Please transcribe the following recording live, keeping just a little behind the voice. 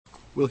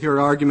We'll hear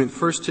argument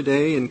first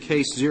today in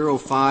Case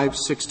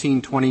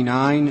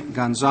 05-1629,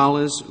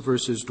 Gonzales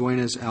versus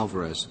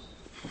Duenas-Alvarez.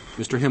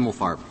 Mr.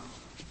 Himmelfarb.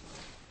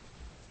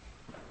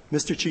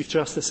 Mr. Chief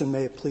Justice, and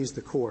may it please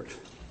the Court.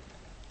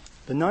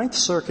 The Ninth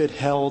Circuit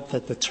held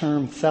that the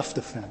term theft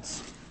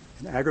offense,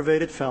 an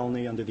aggravated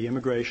felony under the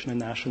Immigration and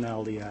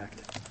Nationality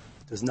Act,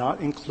 does not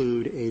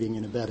include aiding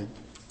and abetting.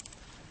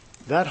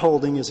 That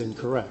holding is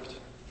incorrect.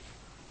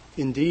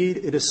 Indeed,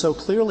 it is so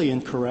clearly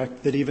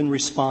incorrect that even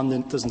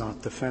Respondent does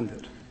not defend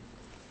it.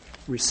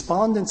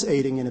 Respondent's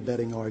aiding and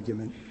abetting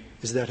argument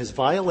is that his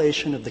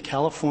violation of the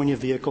California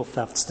Vehicle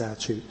Theft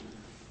Statute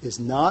is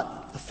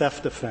not a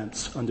theft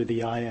offense under the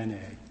INA,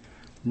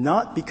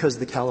 not because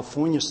the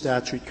California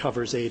statute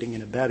covers aiding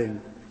and abetting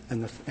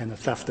and the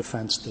theft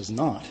offense does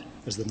not,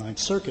 as the Ninth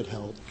Circuit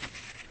held,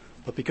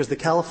 but because the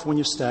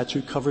California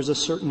statute covers a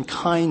certain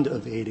kind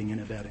of aiding and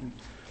abetting,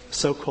 the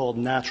so-called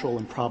natural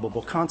and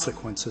probable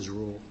consequences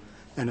rule,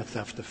 and a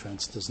theft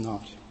offense does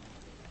not.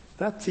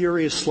 That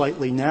theory is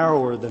slightly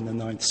narrower than the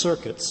Ninth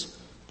Circuit's,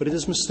 but it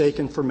is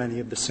mistaken for many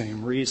of the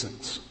same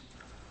reasons.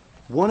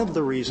 One of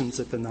the reasons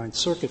that the Ninth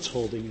Circuit's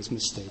holding is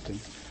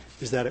mistaken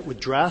is that it would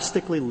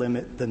drastically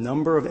limit the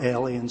number of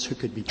aliens who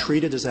could be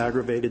treated as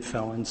aggravated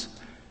felons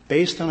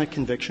based on a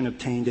conviction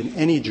obtained in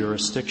any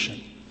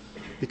jurisdiction,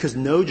 because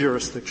no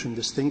jurisdiction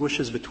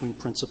distinguishes between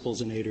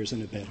principals and aiders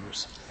and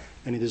abettors,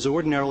 and it is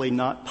ordinarily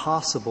not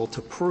possible to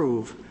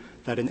prove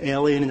that an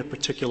alien in a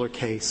particular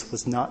case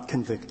was not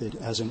convicted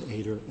as an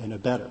aider and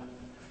abettor.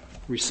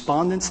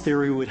 Respondent's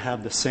theory would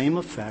have the same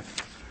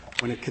effect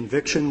when a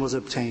conviction was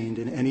obtained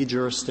in any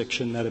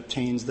jurisdiction that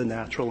obtains the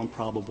natural and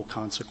probable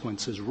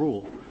consequences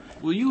rule.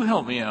 Will you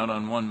help me out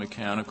on one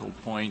mechanical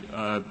point?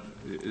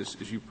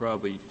 As you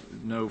probably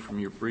know from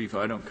your brief,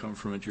 I don't come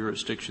from a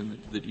jurisdiction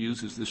that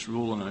uses this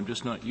rule, and I'm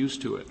just not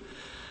used to it.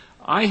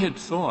 I had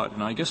thought,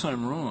 and I guess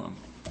I'm wrong,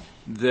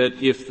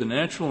 that if the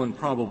natural and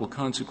probable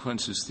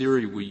consequences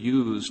theory were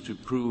used to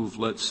prove,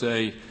 let's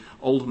say,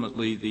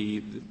 ultimately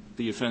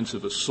the offense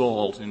of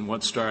assault in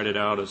what started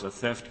out as a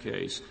theft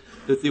case,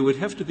 that there would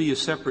have to be a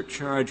separate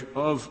charge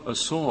of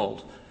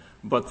assault,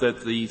 but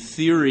that the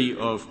theory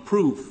of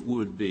proof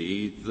would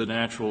be the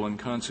natural and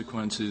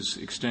consequences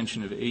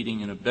extension of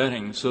aiding and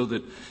abetting, so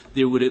that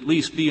there would at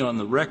least be on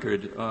the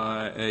record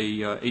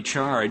a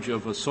charge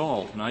of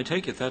assault. And I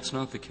take it that's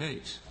not the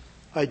case.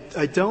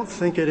 I don't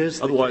think it is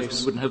the case.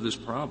 Otherwise, we wouldn't have this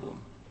problem.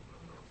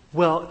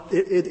 Well,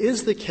 it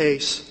is the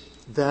case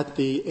that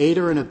the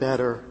aider and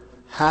abettor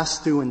has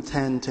to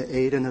intend to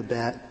aid and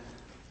abet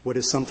what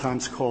is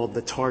sometimes called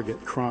the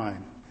target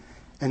crime.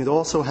 And it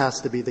also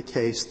has to be the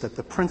case that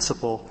the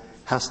principal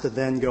has to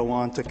then go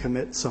on to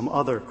commit some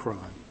other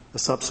crime, a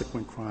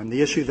subsequent crime.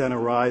 The issue then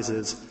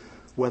arises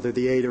whether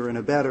the aider and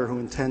abettor who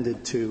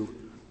intended to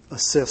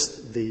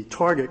assist the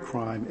target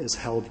crime is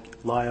held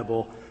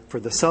liable for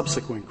the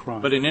subsequent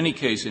crime. But in any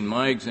case, in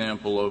my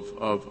example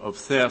of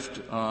theft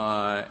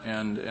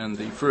and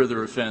the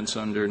further offense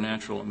under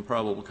natural and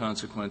probable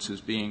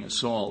consequences being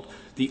assault,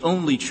 the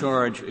only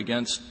charge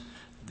against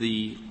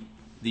the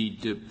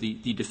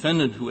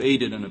defendant who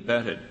aided and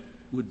abetted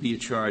would be a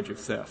charge of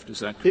theft. Is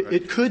that correct?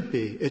 It could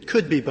be. It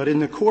could be. But in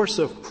the course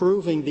of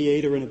proving the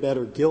aider and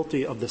abettor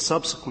guilty of the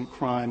subsequent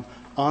crime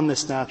on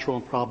this natural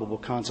and probable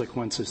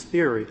consequences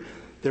theory,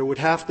 there would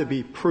have to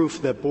be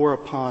proof that bore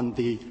upon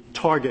the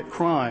target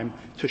crime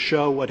to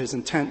show what his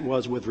intent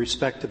was with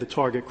respect to the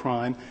target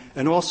crime,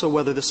 and also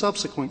whether the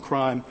subsequent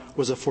crime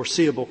was a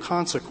foreseeable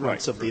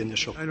consequence of the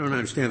initial crime. I don't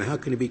understand. How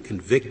can he be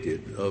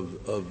convicted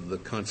of the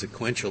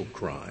consequential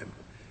crime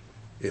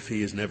if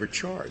he is never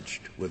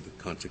charged with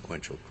the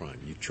consequential crime?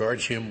 You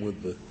charge him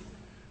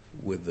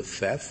with the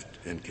theft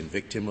and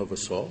convict him of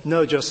assault?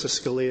 No, Justice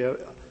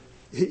Scalia.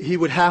 He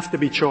would have to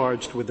be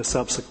charged with the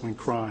subsequent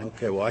crime.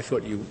 Okay. Well, I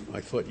thought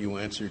you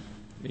answered.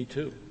 Me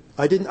too.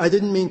 I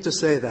didn't mean to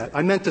say that.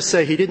 I meant to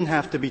say he didn't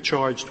have to be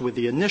charged with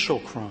the initial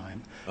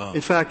crime. In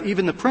fact,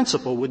 even the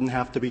principal wouldn't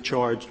have to be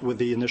charged with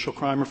the initial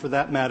crime, or for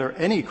that matter,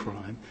 any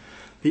crime.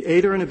 The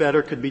aider and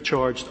abettor could be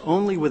charged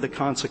only with a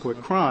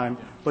consequent crime,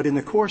 but in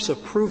the course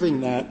of proving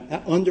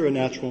that under a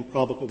natural and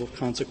probable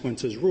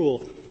consequences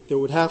rule, there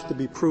would have to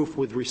be proof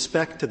with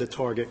respect to the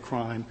target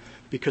crime,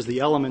 because the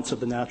elements of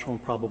the natural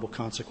and probable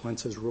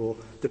consequences rule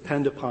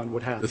depend upon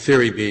what happens. The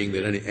theory being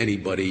that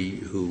anybody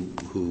who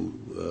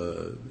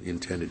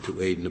intended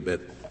to aid and abet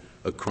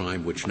a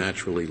crime which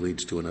naturally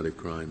leads to another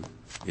crime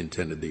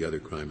intended the other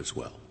crime as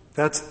well.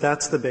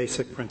 That's the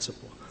basic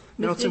principle.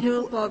 Mr.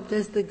 Hillbob,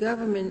 does the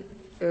government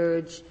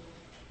urge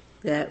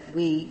that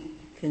we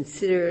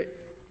consider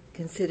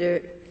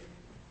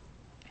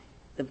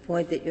the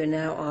point that you're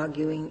now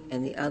arguing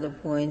and the other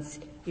points?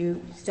 You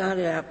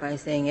started out by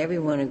saying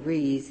everyone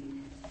agrees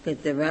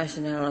that the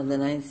rationale of the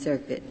Ninth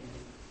Circuit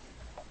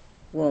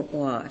won't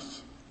wash.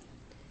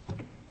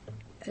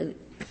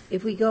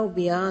 If we go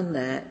beyond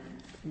that,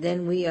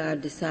 then we are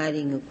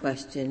deciding a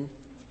question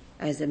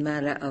as a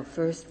matter of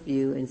first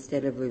view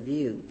instead of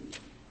review.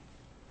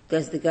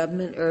 Does the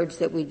government urge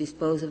that we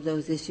dispose of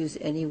those issues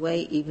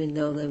anyway, even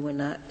though they were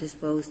not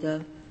disposed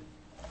of?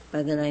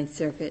 by the Ninth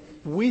Circuit?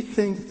 We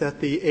think that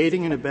the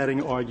aiding and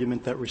abetting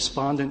argument that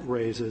respondent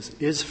raises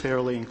is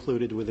fairly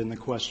included within the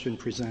question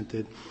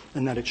presented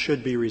and that it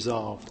should be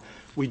resolved.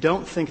 We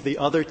don't think the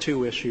other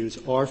two issues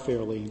are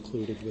fairly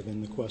included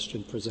within the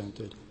question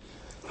presented.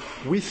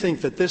 We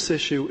think that this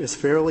issue is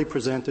fairly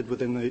included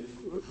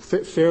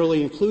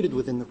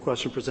within the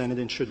question presented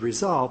and should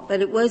resolve.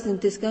 But it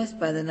wasn't discussed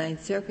by the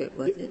Ninth Circuit,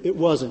 was it? It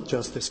wasn't,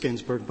 Justice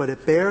Ginsburg, but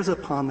it bears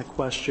upon the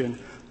question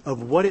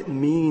of what it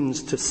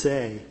means to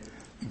say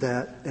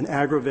that an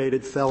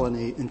aggravated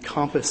felony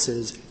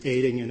encompasses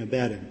aiding and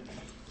abetting.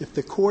 If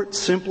the Court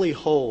simply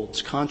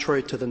holds,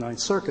 contrary to the Ninth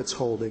Circuit's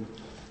holding,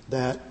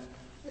 that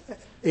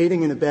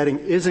aiding and abetting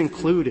is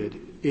included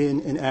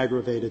in an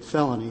aggravated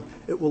felony,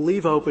 it will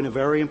leave open a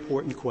very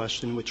important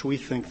question which we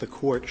think the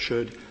Court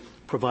should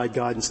provide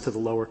guidance to the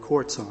lower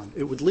courts on.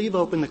 It would leave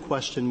open the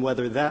question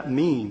whether that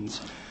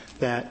means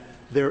that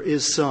there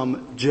is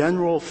some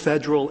general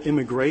federal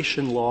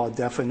immigration law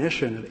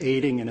definition of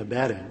aiding and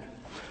abetting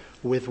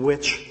with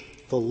which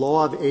the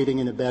law of aiding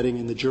and abetting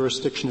in the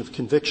jurisdiction of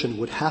conviction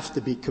would have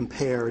to be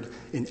compared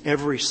in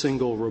every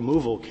single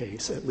removal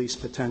case, at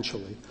least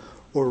potentially,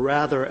 or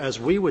rather, as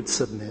we would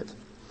submit,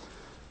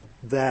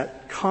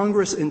 that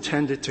Congress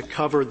intended to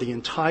cover the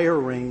entire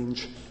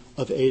range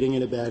of aiding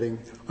and abetting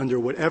under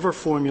whatever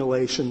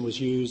formulation was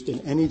used in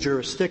any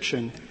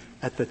jurisdiction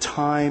at the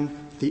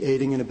time the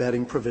aiding and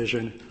abetting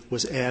provision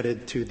was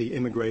added to the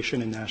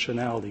Immigration and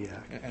Nationality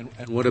Act.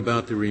 And what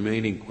about the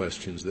remaining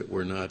questions that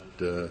were not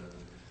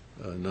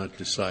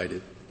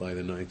decided by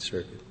the Ninth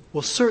Circuit?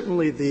 Well,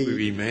 certainly we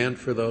remand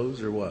for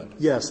those, or what?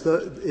 Yes,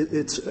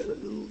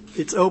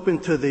 it's open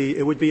to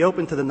it would be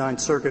open to the Ninth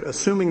Circuit,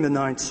 assuming the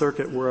Ninth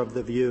Circuit were of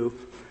the view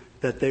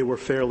that they were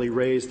fairly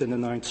raised in the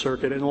Ninth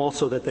Circuit and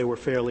also that they were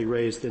fairly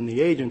raised in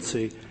the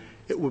agency.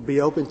 It would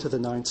be open to the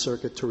Ninth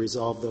Circuit to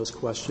resolve those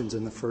questions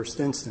in the first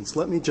instance.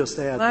 Let me just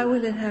add. Why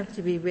would it have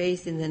to be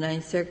raised in the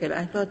Ninth Circuit?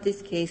 I thought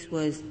this case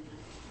was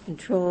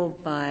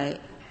controlled by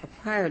a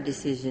prior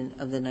decision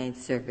of the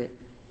Ninth Circuit.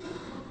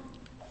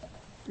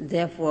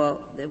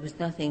 Therefore, there was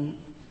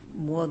nothing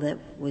more that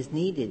was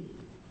needed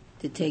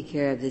to take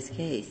care of this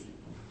case.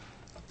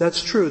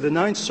 That's true. The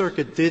Ninth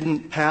Circuit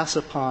didn't pass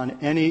upon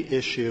any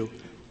issue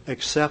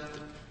except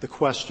the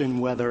question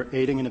whether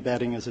aiding and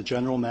abetting as a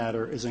general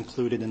matter is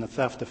included in the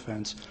theft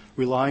offense,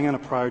 relying on a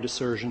prior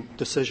decision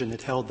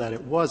it held that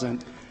it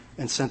wasn't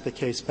and sent the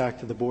case back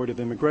to the Board of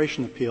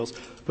Immigration Appeals.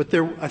 But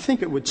I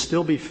think it would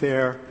still be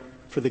fair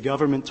for the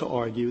government to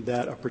argue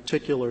that a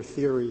particular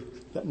theory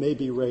that may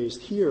be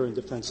raised here in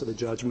defense of the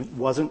judgment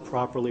wasn't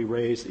properly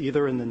raised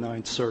either in the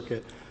Ninth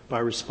Circuit by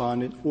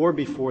respondent or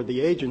before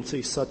the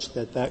agency, such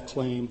that that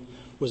claim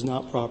was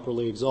not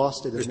properly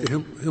exhausted. Mr.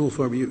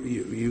 Himmelfarb,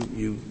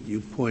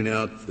 you point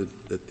out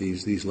that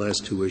these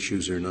last two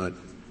issues are not,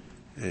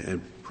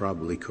 and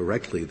probably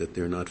correctly, that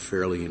they're not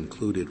fairly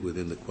included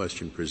within the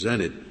question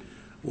presented.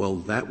 Well,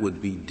 that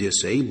would be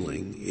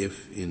disabling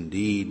if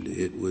indeed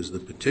it was the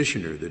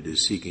petitioner that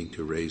is seeking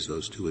to raise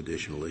those two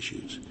additional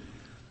issues.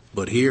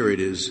 But here it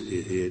is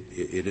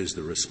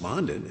the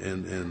respondent,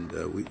 and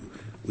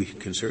we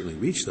can certainly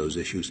reach those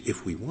issues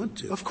if we want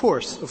to. Of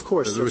course.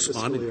 The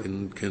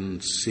respondent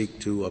can seek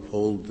to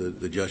uphold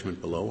the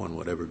judgment below on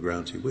whatever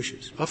grounds he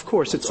wishes. Of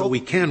course. So we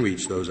can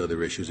reach those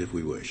other issues if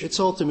we wish. It's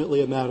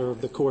ultimately a matter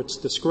of the Court's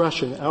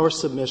discretion. Our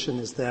submission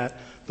is that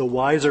the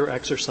wiser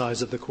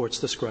exercise of the Court's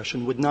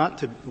discretion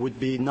would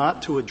be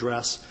not to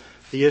address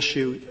the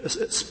issue,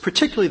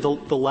 particularly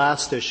the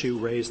last issue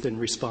raised in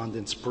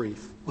respondent's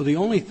brief. Well, the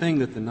only thing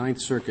that the Ninth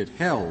Circuit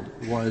held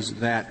was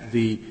that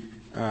the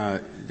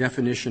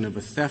definition of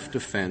a theft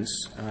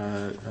offense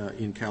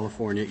in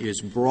California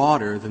is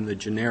broader than the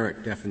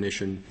generic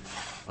definition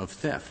of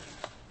theft.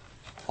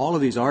 All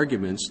of these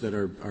arguments that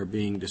are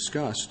being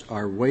discussed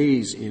are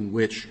ways in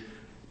which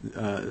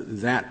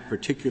that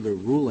particular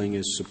ruling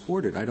is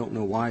supported. I don't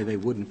know why they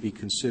wouldn't be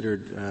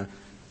considered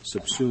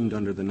subsumed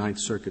under the Ninth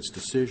Circuit's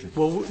decision.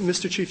 Well,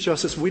 Mr. Chief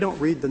Justice, we don't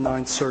read the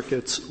Ninth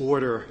Circuit's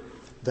order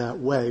that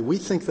way. We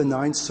think the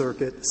Ninth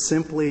Circuit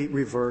simply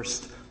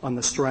reversed on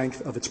the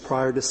strength of its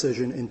prior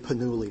decision in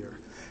Penulier.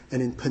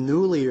 And in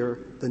Penulier,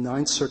 the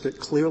Ninth Circuit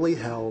clearly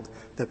held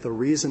that the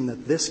reason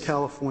that this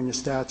California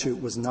statute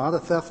was not a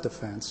theft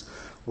offense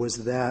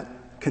was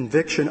that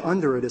conviction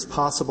under it is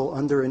possible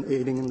under an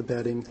aiding and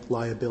abetting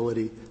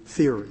liability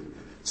theory.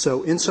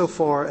 So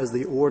insofar as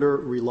the order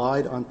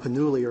relied on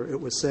Penulier, it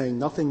was saying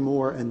nothing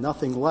more and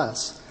nothing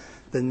less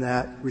than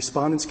that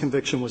respondent's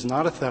conviction was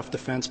not a theft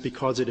offense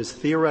because it is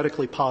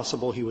theoretically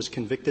possible he was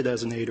convicted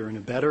as an aider and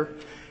abetter,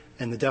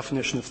 and the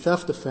definition of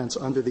theft offense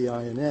under the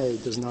INA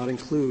does not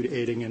include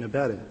aiding and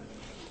abetting.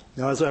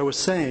 Now, as I was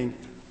saying,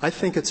 I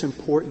think it's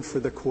important for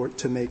the Court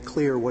to make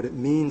clear what it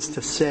means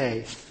to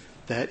say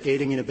that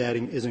aiding and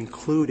abetting is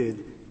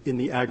included in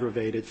the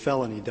aggravated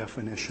felony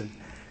definition.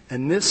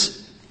 And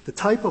the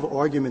type of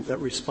argument that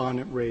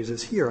respondent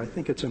raises here, I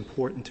think it's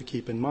important to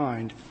keep in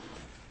mind,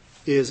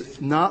 is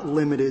not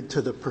limited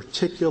to the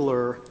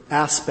particular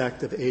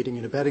aspect of aiding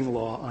and abetting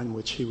law on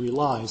which he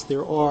relies.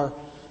 There are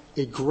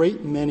a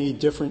great many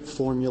different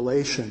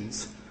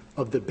formulations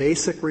of the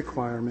basic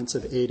requirements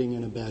of aiding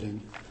and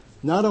abetting,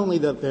 not only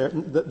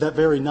that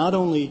vary not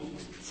only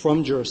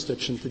from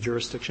jurisdiction to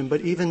jurisdiction,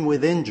 but even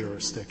within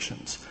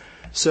jurisdictions.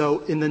 So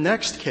in the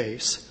next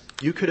case,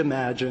 you could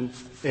imagine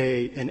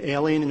an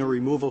alien in a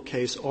removal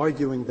case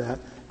arguing that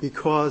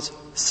because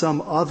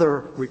some other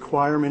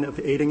requirement of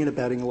aiding and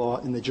abetting law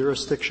in the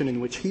jurisdiction in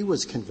which he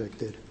was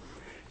convicted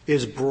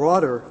is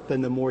broader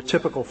than the more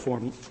typical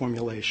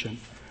formulation,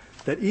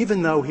 that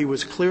even though he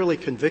was clearly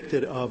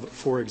convicted of,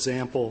 for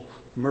example,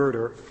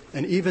 murder,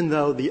 and even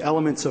though the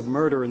elements of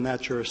murder in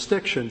that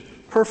jurisdiction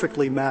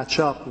perfectly match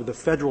up with the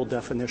federal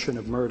definition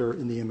of murder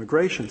in the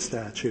immigration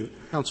statute.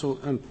 Counsel,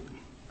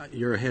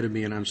 you're ahead of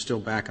me and I'm still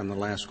back on the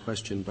last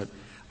question, but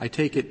I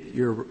take it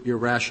your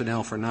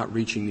rationale for not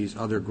reaching these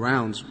other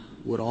grounds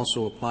would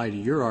also apply to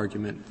your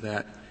argument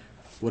that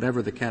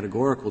whatever the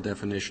categorical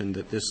definition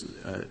that this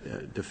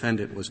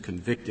defendant was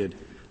convicted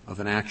of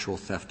an actual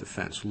theft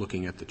offense,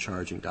 looking at the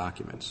charging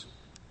documents.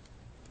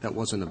 That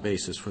wasn't a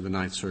basis for the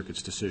Ninth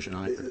Circuit's decision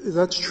either.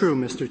 That's true,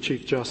 Mr.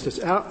 Chief Justice.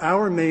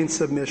 Our main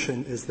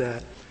submission is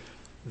that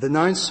the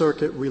Ninth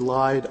Circuit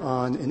relied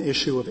on an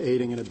issue of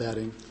aiding and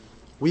abetting.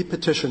 We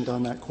petitioned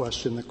on that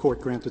question. The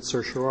Court granted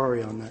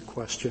certiorari on that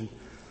question.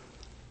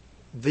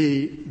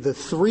 The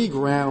three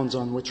grounds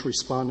on which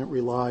Respondent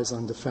relies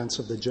on defense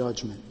of the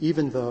judgment,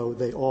 even though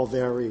they all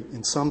vary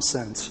in some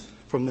sense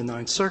from the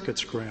Ninth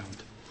Circuit's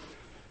ground,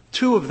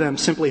 two of them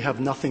simply have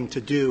nothing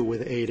to do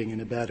with aiding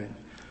and abetting.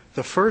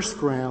 The first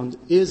ground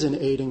is an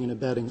aiding and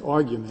abetting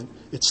argument.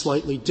 It's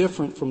slightly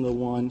different from the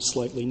one,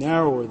 slightly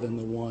narrower than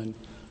the one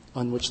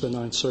on which the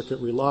Ninth Circuit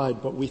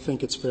relied, but we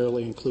think it's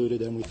fairly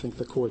included and we think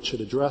the Court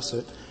should address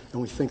it,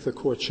 and we think the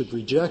Court should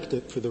reject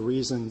it for the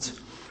reasons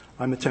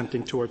I'm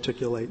attempting to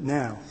articulate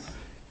now.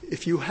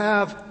 If you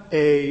have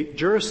a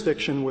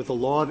jurisdiction where the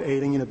law of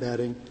aiding and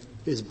abetting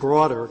is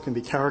broader, can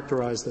be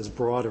characterized as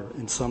broader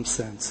in some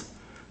sense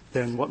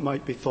than what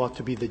might be thought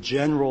to be the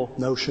general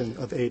notion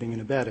of aiding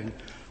and abetting,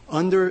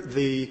 under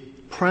the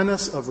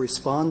premise of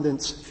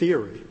Respondent's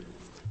theory,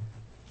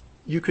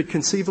 you could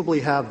conceivably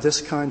have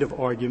this kind of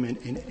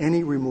argument in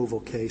any removal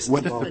case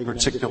involving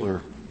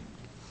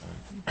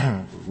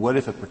What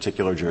if a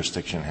particular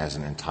jurisdiction has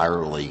an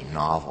entirely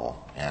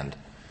novel and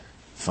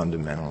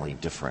fundamentally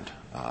different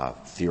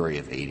theory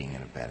of aiding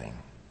and abetting?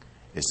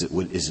 Is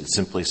it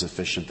simply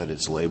sufficient that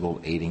it's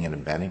labeled aiding and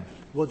abetting?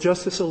 Well,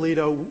 Justice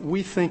Alito,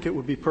 we think it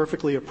would be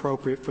perfectly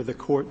appropriate for the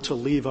Court to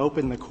leave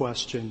open the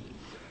question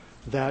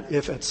that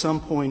if at some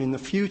point in the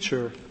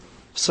future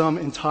some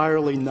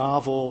entirely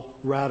novel,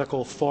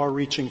 radical,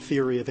 far-reaching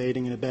theory of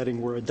aiding and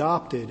abetting were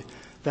adopted,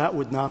 that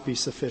would not be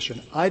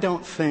sufficient. I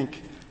don't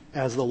think,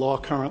 as the law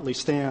currently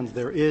stands,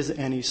 there is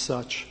any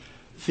such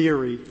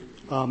theory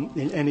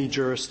in any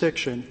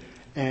jurisdiction,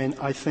 and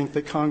I think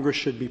that Congress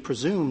should be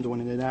presumed,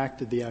 when it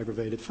enacted the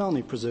aggravated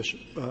felony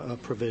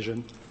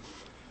provision,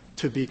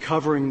 to be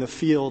covering the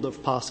field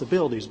of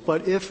possibilities.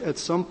 But if at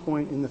some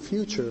point in the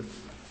future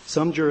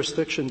some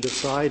jurisdiction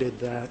decided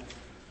that,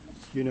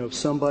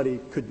 somebody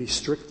could be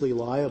strictly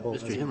liable.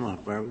 Mr.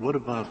 Himmelhoff, what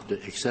about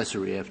the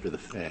accessory after the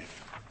fact?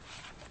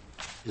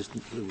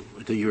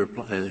 Do your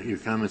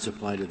comments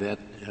apply to that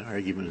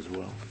argument as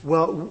well?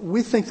 Well,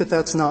 we think that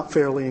that's not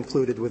fairly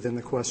included within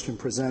the question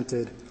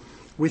presented.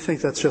 We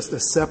think that's just a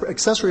separate —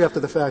 accessory after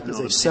the fact is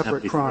a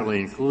separate crime. It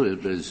may not be fairly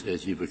included, but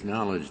as you've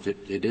acknowledged,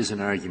 it is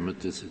an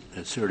argument that's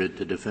asserted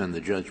to defend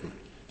the judgment.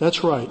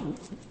 That's right.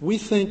 We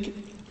think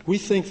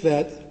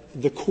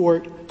that the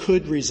Court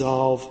could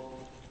resolve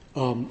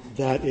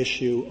that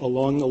issue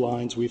along the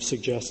lines we've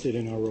suggested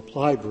in our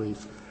reply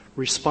brief.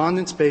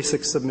 Respondent's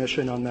basic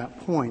submission on that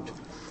point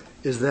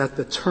is that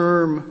the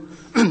term,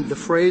 the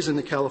phrase in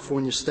the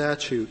California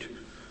statute,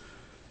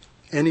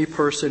 any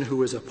person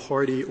who is a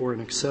party or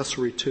an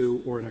accessory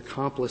to or an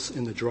accomplice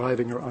in the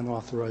driving or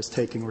unauthorized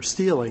taking or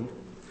stealing,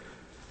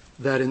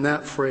 that in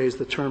that phrase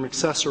the term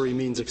accessory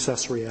means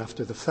accessory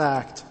after the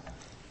fact.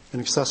 An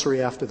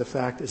accessory after the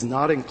fact is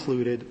not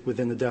included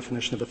within the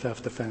definition of a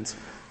theft offense.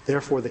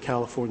 Therefore, the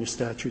California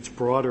statute's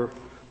broader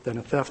than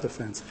a theft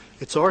offense.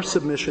 It's our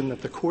submission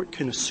that the Court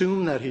can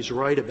assume that he's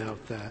right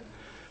about that,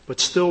 but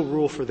still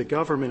rule for the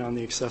government on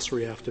the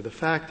accessory after the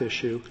fact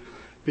issue,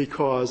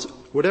 because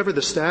whatever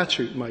the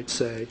statute might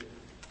say,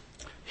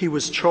 he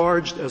was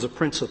charged as a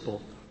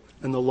principal,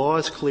 and the law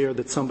is clear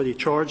that somebody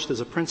charged as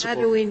a principal.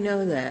 How do we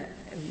know that?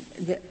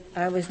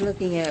 I was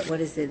looking at,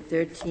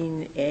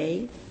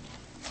 13A?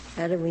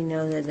 How do we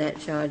know that that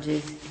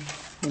charges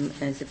him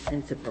as a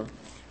principal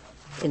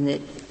in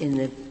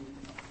the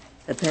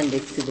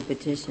appendix to the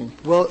petition?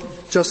 Well,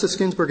 Justice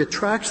Ginsburg, it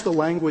tracks the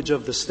language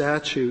of the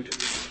statute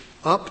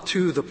up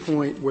to the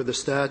point where the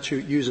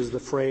statute uses the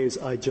phrase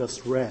I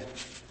just read.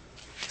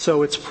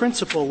 So it's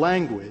principal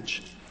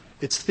language.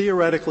 It's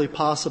theoretically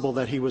possible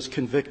that he was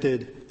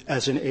convicted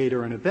as an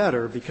aider and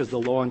abetter, because the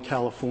law in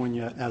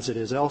California, as it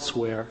is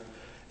elsewhere,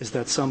 is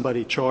that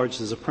somebody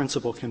charged as a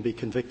principal can be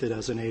convicted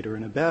as an aider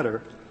and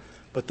abetter.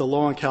 But the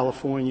law in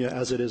California,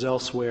 as it is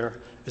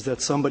elsewhere, is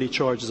that somebody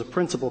charged as a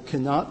principal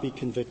cannot be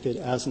convicted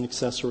as an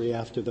accessory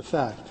after the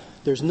fact.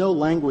 There's no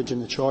language in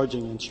the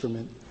charging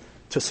instrument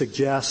to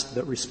suggest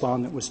that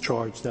respondent was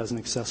charged as an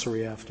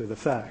accessory after the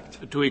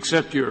fact. To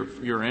accept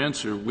your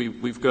answer,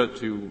 we've got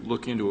to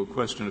look into a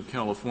question of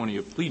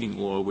California pleading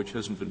law, which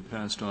hasn't been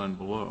passed on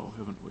below,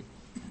 haven't we?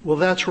 Well,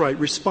 that's right.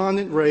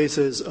 Respondent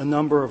raises a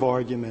number of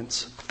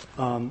arguments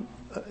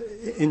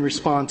in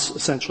response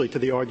essentially to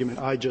the argument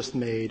I just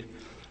made.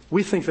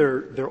 We think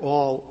they're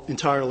all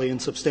entirely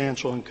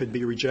insubstantial and could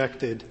be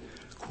rejected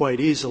quite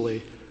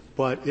easily,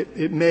 but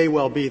it may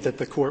well be that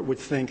the Court would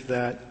think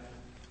that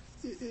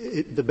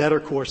the better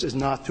course is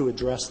not to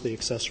address the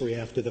accessory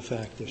after the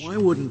fact issue. Why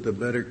wouldn't the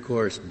better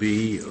course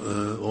be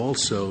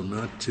also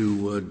not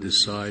to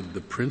decide the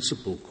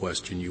principal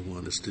question you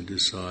want us to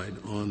decide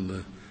on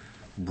the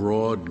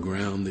broad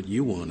ground that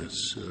you want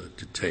us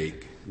to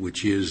take,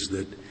 which is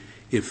that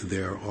if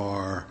there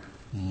are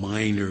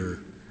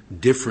minor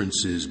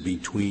differences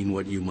between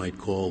what you might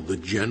call the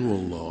general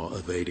law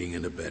of aiding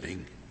and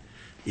abetting,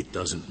 it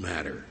doesn't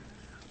matter.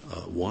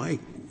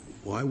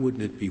 Why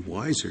wouldn't it be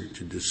wiser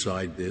to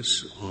decide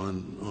this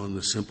on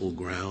the simple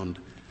ground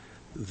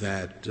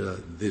that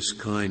this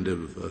kind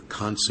of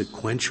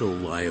consequential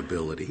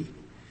liability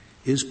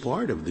is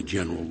part of the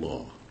general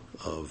law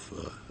of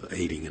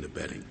aiding and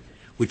abetting,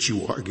 which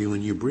you argue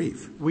in your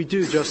brief? We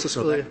do, Justice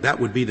Scalia. That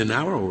would be the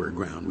narrower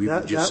ground.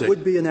 That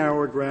would be a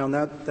narrower ground.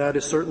 That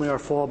is certainly our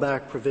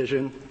fallback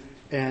provision,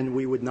 and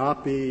we would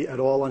not be at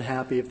all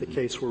unhappy if the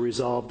case were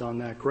resolved on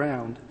that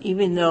ground.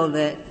 Even though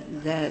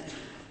that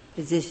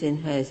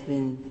position has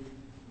been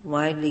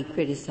widely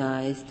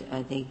criticized,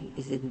 I think,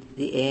 is it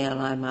the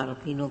ALI Model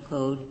Penal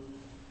Code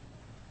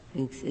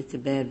thinks it's a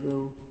bad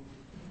rule?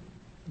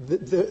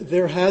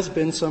 There has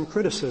been some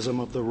criticism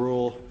of the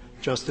rule,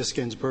 Justice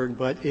Ginsburg,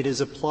 but it is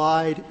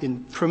applied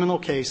in criminal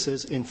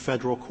cases in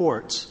federal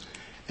courts.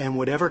 And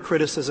whatever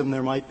criticism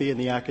there might be in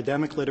the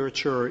academic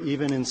literature or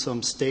even in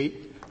some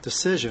state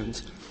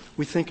decisions,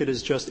 we think it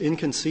is just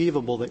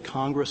inconceivable that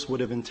Congress would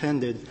have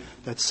intended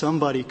that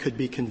somebody could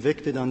be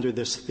convicted under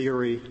this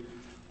theory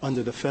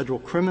under the federal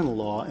criminal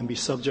law and be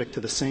subject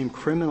to the same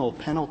criminal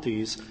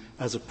penalties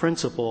as a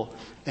principal,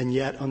 and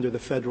yet under the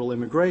federal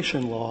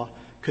immigration law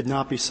could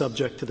not be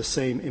subject to the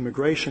same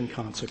immigration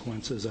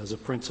consequences as a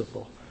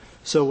principal.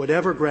 So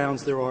whatever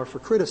grounds there are for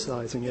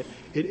criticizing it,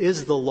 it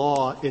is the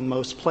law in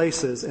most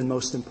places, and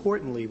most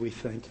importantly, we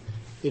think,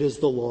 it is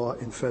the law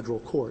in federal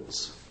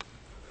courts.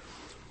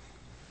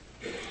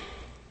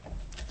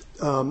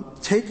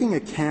 Taking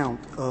account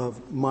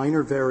of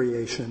minor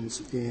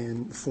variations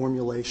in the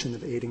formulation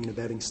of aiding and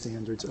abetting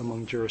standards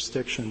among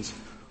jurisdictions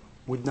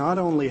would not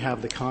only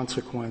have the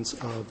consequence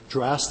of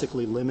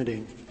drastically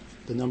limiting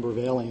the number of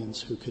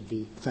aliens who could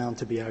be found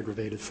to be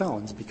aggravated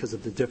felons because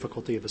of the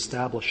difficulty of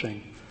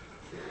establishing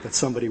that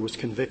somebody was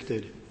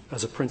convicted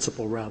as a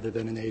principal rather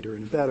than an aider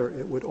and abetter,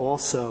 it would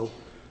also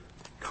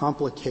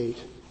complicate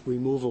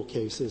removal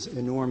cases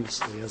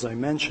enormously. As I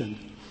mentioned,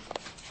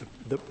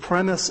 the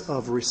premise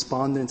of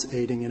respondents'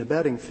 aiding and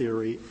abetting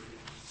theory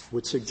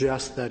would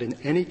suggest that in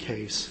any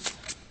case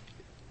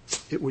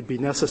it would be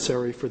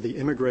necessary for the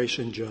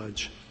immigration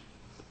judge,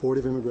 the Board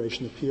of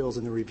Immigration Appeals,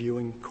 and the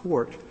reviewing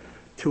court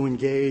to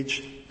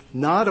engage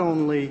not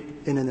only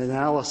in an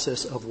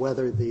analysis of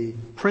whether the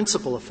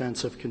principal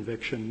offense of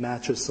conviction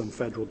matches some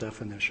federal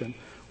definition,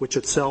 which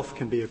itself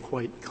can be a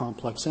quite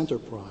complex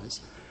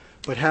enterprise,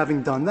 but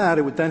having done that,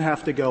 it would then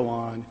have to go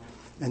on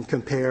and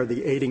compare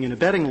the aiding and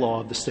abetting law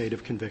of the state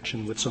of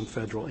conviction with some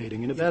federal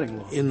aiding and abetting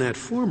law. In that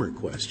former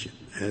question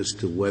as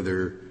to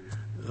whether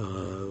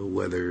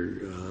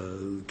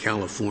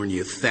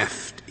California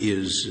theft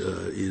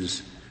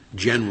is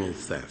general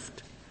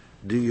theft,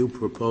 do you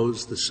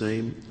propose the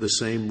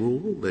same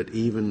rule, that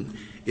even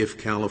if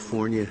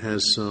California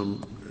has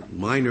some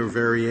minor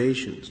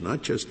variations,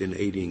 not just in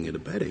aiding and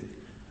abetting,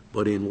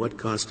 but in what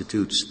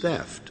constitutes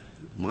theft,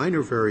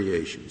 minor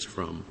variations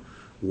from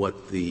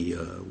what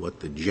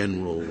the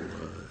general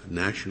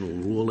national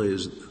rule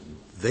is,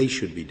 they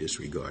should be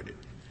disregarded?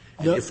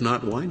 And if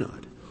not, why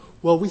not?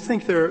 Well, we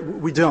think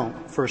we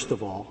don't, first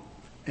of all,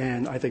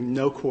 and I think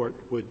no court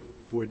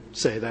would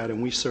say that,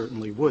 and we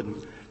certainly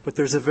wouldn't. But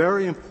there's a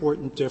very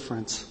important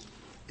difference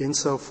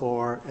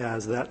insofar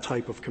as that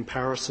type of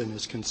comparison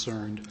is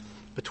concerned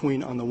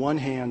between, on the one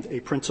hand, a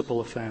principal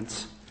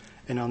offense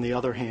and, on the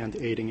other hand,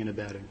 aiding and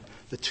abetting.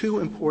 The two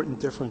important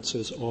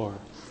differences are,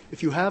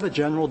 if you have a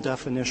general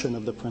definition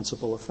of the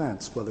principal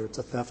offense, whether it's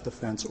a theft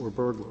offense or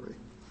burglary,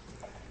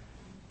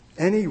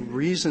 any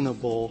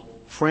reasonable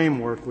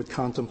framework would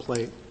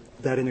contemplate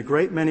that in a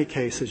great many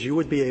cases you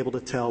would be able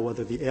to tell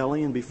whether the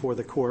alien before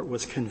the court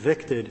was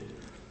convicted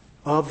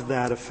of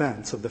that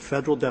offense, of the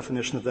federal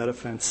definition of that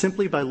offense,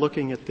 simply by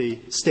looking at the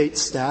state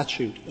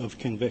statute of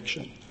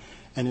conviction.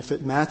 And if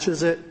it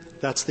matches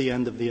it, that's the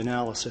end of the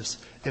analysis.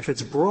 If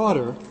it's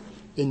broader,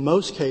 in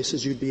most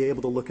cases you'd be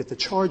able to look at the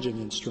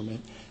charging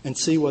instrument and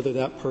see whether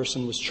that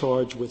person was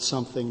charged with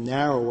something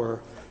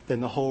narrower than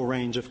the whole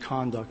range of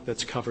conduct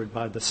that's covered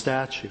by the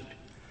statute.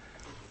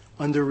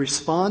 Under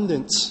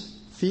respondents'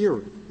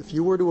 theory, if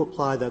you were to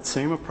apply that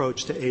same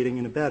approach to aiding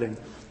and abetting,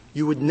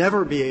 you would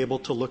never be able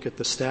to look at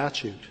the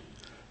statute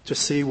to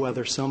see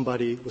whether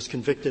somebody was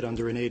convicted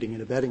under an aiding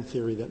and abetting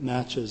theory that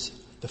matches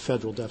the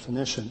federal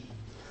definition,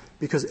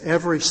 because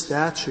every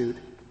statute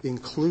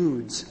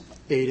includes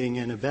aiding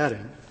and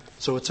abetting.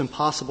 So it's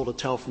impossible to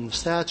tell from the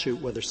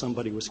statute whether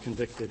somebody was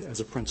convicted as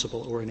a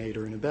principal or an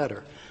aider and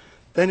abetter.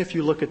 Then if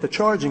you look at the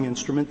charging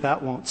instrument,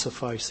 that won't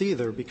suffice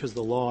either, because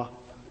the law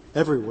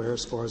everywhere,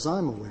 as far as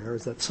I'm aware,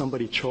 is that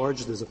somebody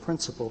charged as a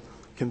principal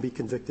can be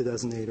convicted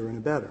as an aider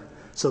and abetter.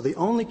 So the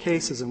only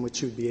cases in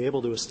which you'd be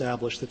able to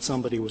establish that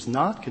somebody was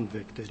not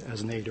convicted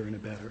as an aider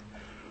and abetter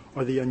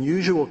are the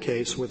unusual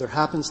case where there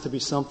happens to be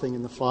something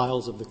in the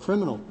files of the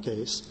criminal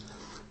case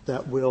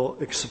that will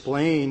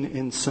explain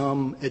in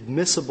some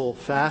admissible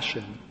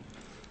fashion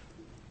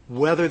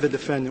whether the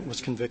defendant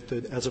was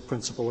convicted as a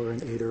principal or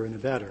an aider and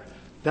abetter.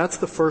 That's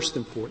the first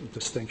important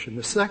distinction.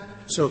 The second.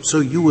 So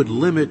you would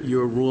limit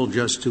your rule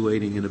just to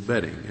aiding and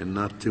abetting and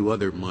not to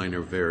other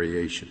minor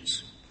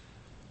variations,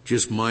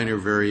 just minor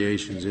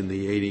variations in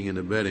the aiding and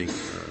abetting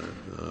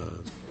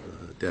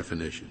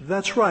definition.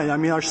 That's right. I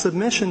mean, our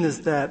submission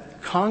is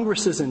that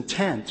Congress's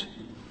intent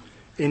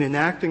in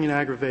enacting an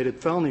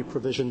aggravated felony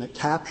provision that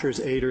captures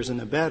aiders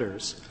and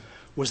abettors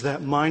was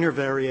that minor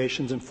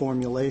variations and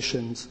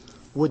formulations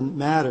wouldn't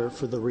matter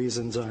for the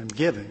reasons I'm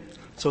giving.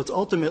 So it's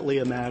ultimately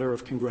a matter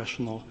of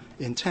congressional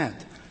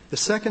intent. The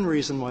second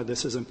reason why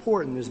this is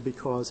important is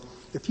because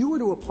if you were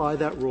to apply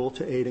that rule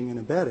to aiding and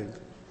abetting,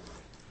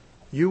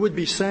 you would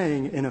be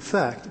saying, in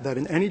effect, that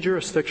in any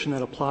jurisdiction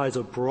that applies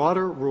a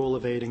broader rule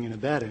of aiding and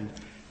abetting,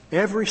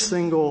 every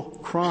single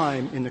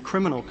crime in the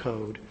criminal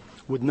code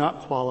would not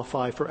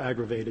qualify for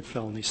aggravated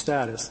felony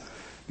status,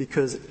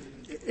 because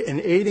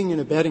an aiding and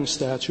abetting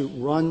statute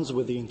runs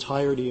with the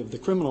entirety of the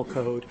criminal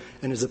code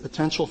and is a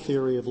potential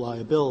theory of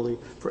liability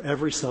for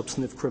every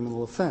substantive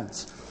criminal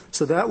offense.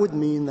 So that would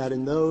mean that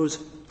in those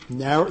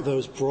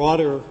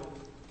broader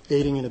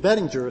aiding and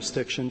abetting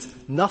jurisdictions,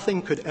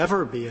 nothing could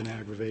ever be an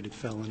aggravated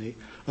felony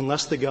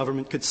unless the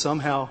government could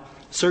somehow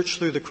search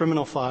through the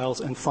criminal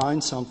files and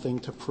find something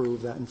to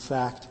prove that, in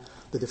fact,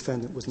 the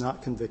defendant was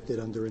not convicted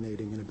under an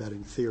aiding and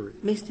abetting theory.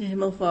 Mr.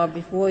 Himmelfarb,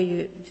 before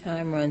your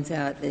time runs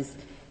out, there's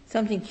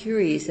something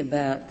curious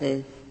about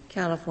the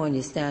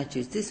California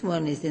statutes. This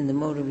one is in the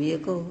motor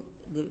vehicle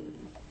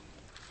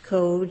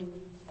code,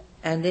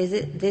 and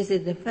there's a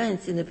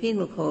defense in the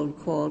penal code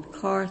called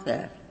car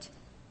theft.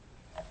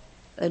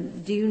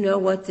 Do you know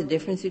what's the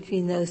difference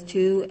between those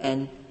two,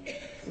 and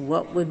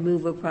what would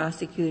move a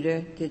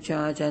prosecutor to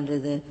charge under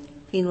the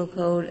penal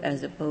code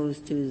as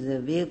opposed to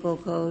the vehicle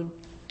code?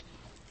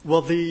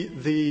 Well,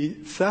 the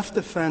theft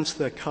offense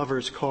that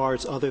covers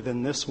cars other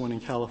than this one in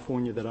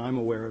California that I'm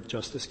aware of,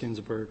 Justice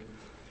Ginsburg,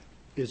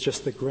 is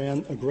just a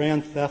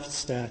grand theft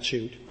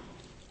statute,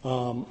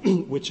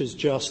 which is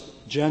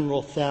just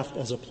general theft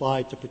as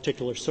applied to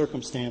particular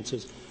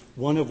circumstances,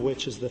 one of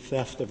which is the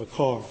theft of a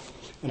car.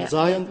 And as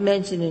I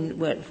mentioned in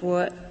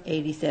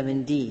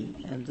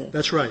 487D.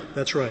 That's right.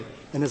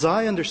 And as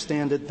I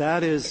understand it,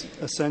 that is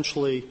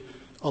essentially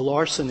a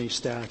larceny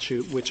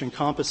statute which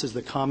encompasses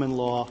the common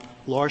law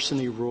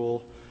larceny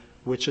rule,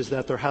 which is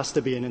that there has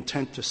to be an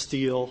intent to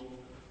steal,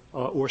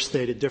 or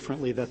stated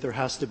differently, that there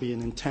has to be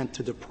an intent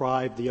to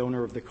deprive the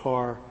owner of the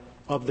car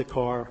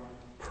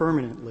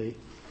permanently,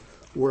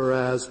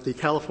 whereas the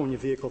California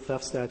vehicle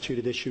theft statute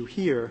at issue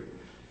here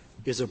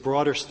is a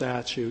broader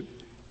statute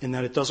in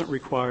that it doesn't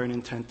require an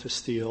intent to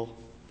steal.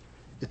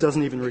 It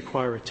doesn't even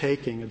require a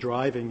taking. A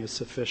driving is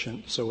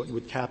sufficient, so it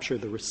would capture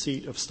the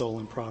receipt of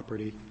stolen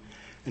property.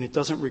 And it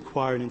doesn't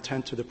require an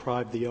intent to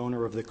deprive the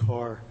owner of the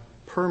car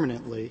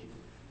permanently.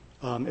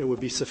 It would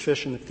be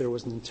sufficient if there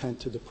was an intent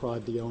to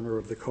deprive the owner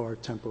of the car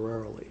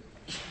temporarily.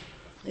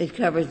 It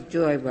covers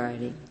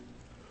joyriding.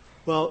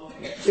 Well,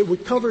 it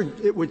would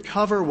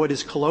cover what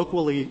is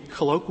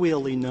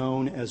colloquially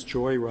known as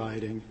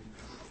joyriding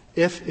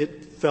if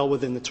it fell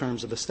within the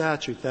terms of the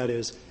statute, that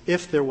is,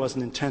 if there was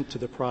an intent to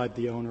deprive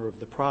the owner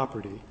of the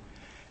property.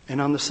 And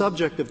on the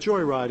subject of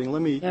joyriding,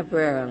 let me...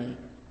 Temporarily.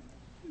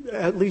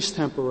 At least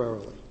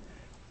temporarily.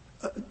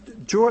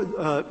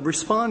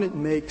 Respondent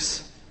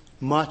makes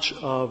much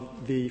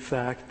of the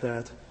fact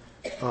that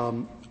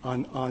on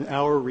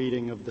our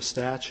reading of the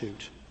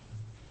statute,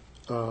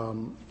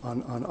 on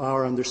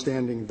our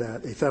understanding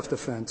that a theft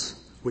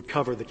offense would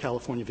cover the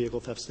California vehicle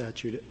theft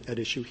statute at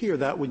issue here,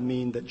 that would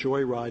mean that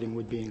joyriding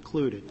would be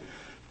included.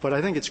 But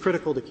I think it's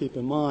critical to keep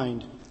in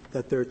mind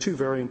that there are two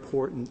very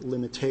important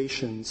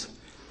limitations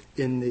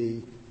in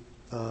the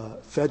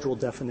federal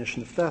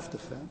definition of theft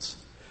offense.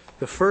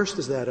 The first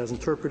is that, as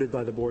interpreted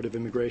by the Board of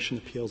Immigration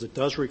Appeals, it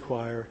does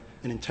require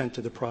an intent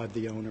to deprive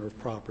the owner of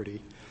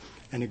property.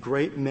 And a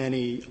great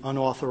many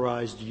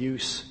unauthorized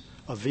use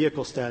of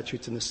vehicle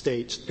statutes in the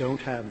states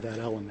don't have that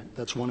element.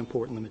 That's one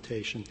important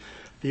limitation.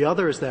 The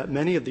other is that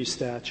many of these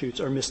statutes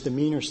are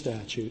misdemeanor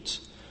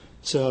statutes,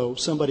 so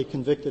somebody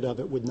convicted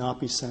of it would not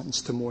be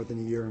sentenced to more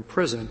than a year in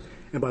prison.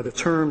 And by the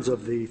terms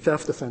of the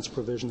theft offense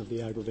provision of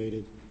the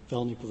aggravated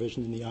felony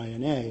provision in the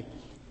INA,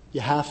 you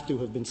have to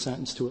have been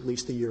sentenced to at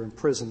least a year in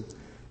prison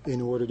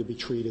in order to be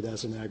treated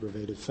as an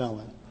aggravated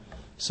felon.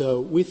 So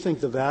we think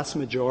the vast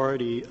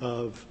majority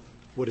of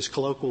what is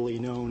colloquially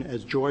known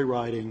as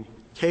joyriding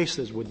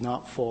cases would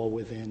not fall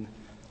within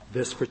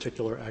this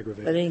particular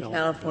aggravated But in felony.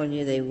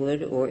 California they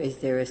would, or is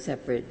there a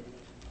separate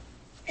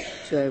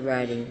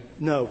joyriding?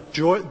 No.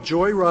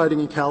 Joyriding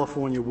in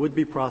California would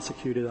be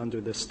prosecuted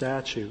under this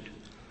statute,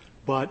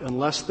 but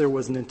unless there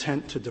was an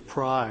intent to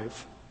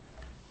deprive,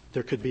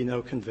 there could be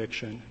no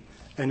conviction.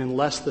 And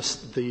unless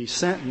the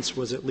sentence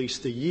was at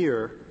least a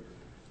year,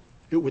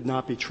 it would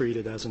not be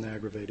treated as an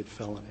aggravated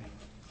felony.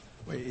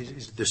 Wait,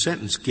 is the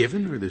sentence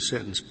given or the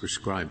sentence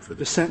prescribed for The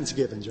this? sentence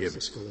given,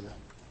 Justice Scalia.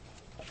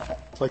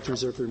 I'd like to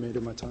reserve the remainder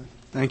of my time.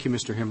 Thank you,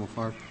 Mr.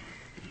 Himmelfarb.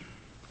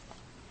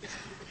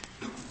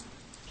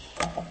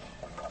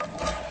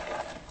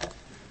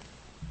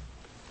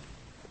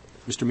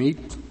 Mr. Mead?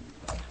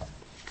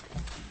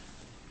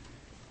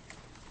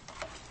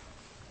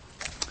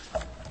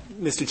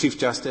 Mr. Chief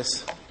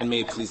Justice, and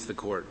may it please the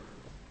Court.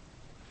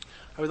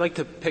 I would like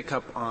to pick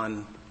up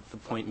on the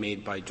point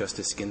made by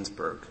Justice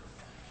Ginsburg.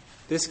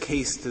 This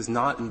case does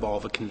not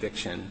involve a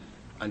conviction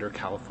under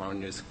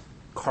California's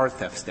car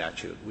theft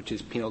statute, which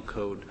is Penal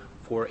Code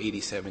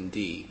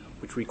 487D,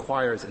 which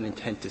requires an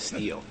intent to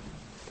steal.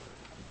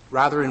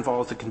 Rather, it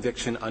involves a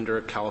conviction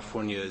under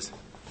California's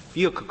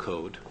Vehicle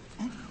Code,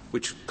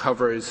 which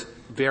covers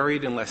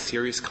varied and less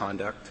serious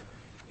conduct,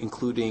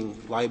 including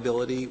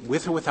liability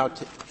with or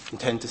without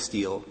intent to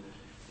steal,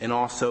 and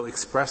also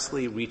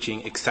expressly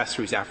reaching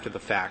accessories after the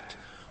fact,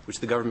 which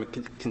the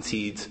government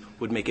concedes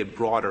would make it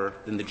broader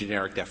than the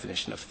generic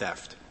definition of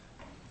theft.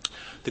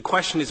 The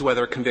question is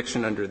whether a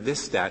conviction under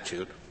this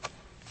statute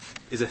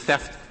is a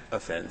theft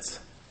offense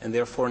and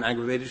therefore an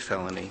aggravated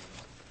felony,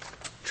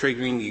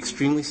 triggering the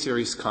extremely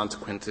serious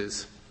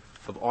consequences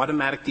of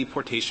automatic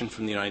deportation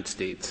from the United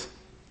States,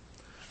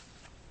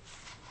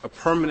 a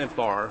permanent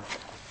bar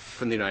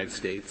from the United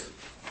States,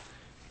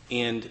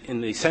 and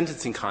in the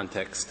sentencing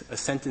context, a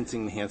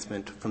sentencing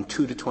enhancement from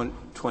 2 to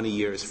 20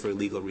 years for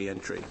illegal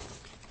reentry.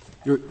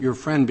 Your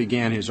friend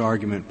began his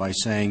argument by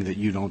saying that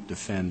you don't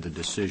defend the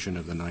decision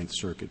of the Ninth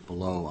Circuit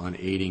below on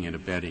aiding and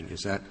abetting.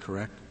 Is that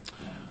correct?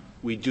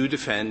 We do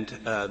defend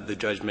the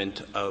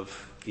judgment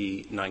of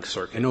the Ninth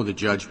Circuit. I know the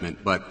judgment,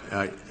 but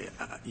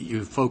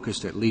you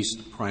focused at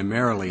least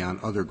primarily on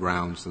other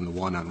grounds than the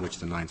one on which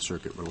the Ninth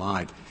Circuit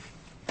relied.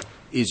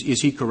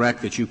 Is he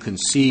correct that you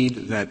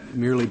concede that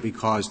merely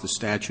because the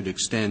statute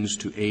extends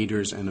to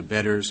aiders and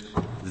abettors,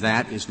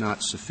 that is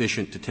not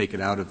sufficient to take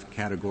it out of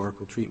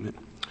categorical treatment?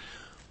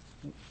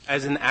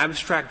 As an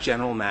abstract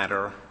general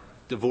matter,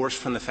 divorced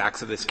from the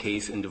facts of this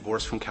case and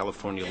divorced from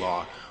California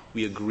law,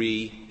 we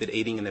agree that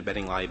aiding and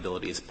abetting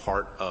liability is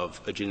part of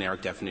a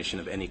generic definition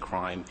of any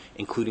crime,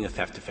 including a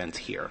theft offense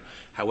here.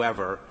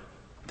 However,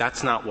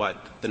 that's not what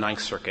the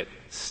Ninth Circuit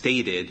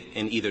stated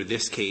in either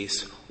this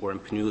case or in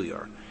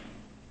Penelior.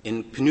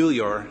 In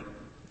Penelior,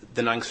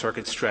 the Ninth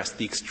Circuit stressed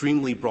the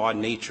extremely broad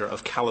nature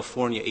of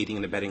California aiding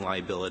and abetting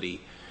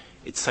liability.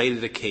 It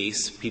cited a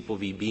case, People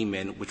v.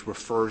 Beeman, which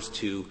refers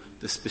to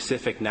the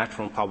specific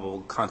natural and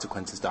probable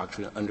consequences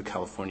doctrine under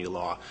California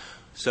law.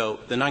 So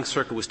the Ninth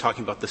Circuit was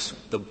talking about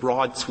the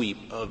broad sweep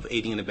of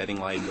aiding and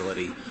abetting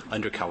liability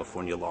under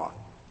California law.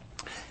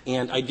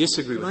 And I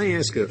disagree with Can I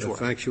ask a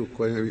factual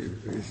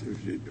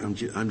question?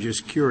 I'm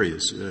just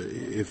curious.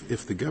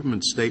 If the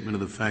government's statement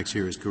of the facts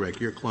here is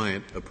correct, your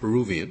client, a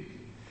Peruvian,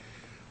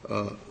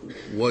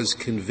 was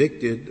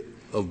convicted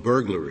of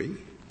burglary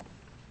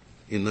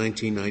in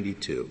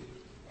 1992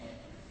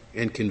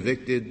 and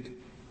convicted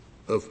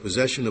of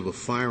possession of a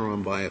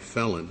firearm by a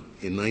felon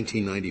in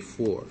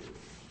 1994,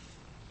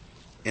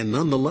 and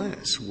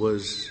nonetheless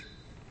was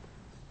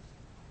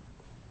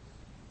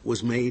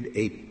made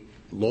a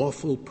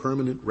lawful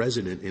permanent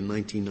resident in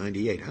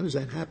 1998. How does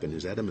that happen?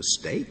 Is that a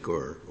mistake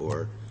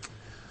or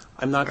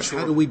I'm not sure.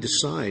 How do we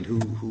decide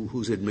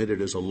who's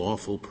admitted as a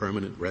lawful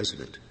permanent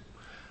resident?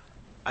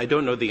 I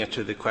don't know the answer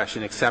to the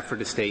question, except for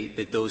to state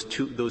that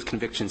those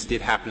convictions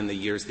did happen in the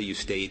years that you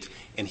state,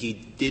 and he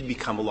did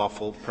become a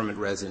lawful permanent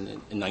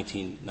resident in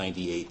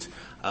 1998.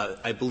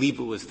 I believe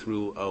it was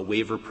through a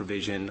waiver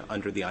provision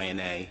under the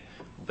INA,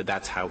 but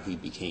that's how he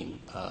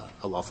became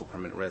a lawful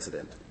permanent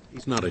resident.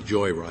 He's not a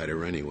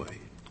joyrider anyway.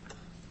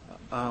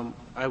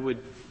 I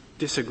would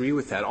disagree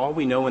with that. All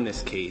we know in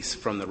this case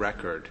from the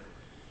record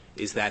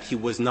is that he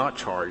was not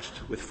charged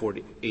with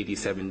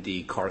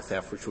 487D car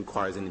theft, which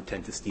requires an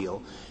intent to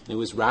steal. It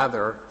was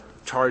rather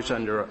charged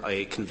under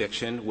a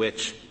conviction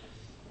which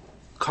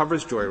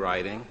covers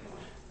joyriding.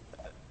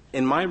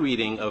 In my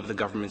reading of the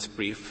government's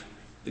brief,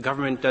 the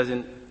government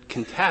doesn't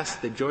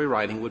contest that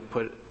joyriding would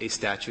put a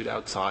statute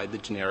outside the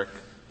generic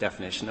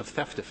definition of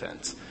theft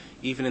offense.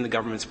 Even in the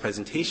government's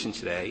presentation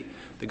today,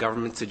 the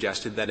government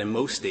suggested that in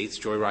most states,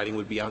 joyriding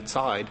would be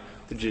outside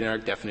the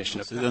generic definition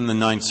of theft. So then the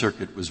Ninth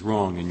Circuit was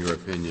wrong, in your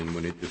opinion,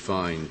 when it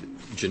defined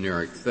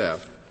generic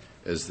theft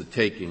as the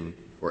taking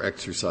or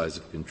exercise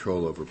of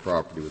control over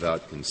property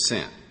without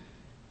consent,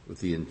 with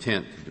the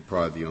intent to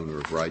deprive the owner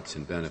of rights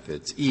and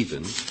benefits,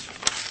 even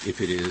if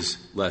it is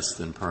less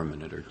than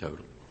permanent or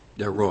total.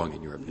 They're wrong,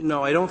 in your opinion?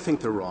 No, I don't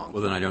think they're wrong.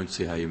 Well, then I don't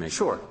see how you make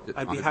Sure. it.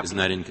 I'd be happy. Isn't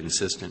that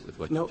inconsistent with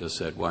what you just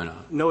said? Why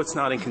not? No, it's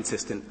not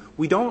inconsistent.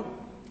 We don't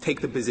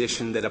take the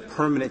position that a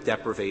permanent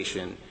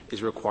deprivation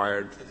is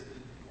required.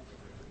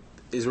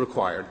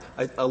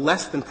 A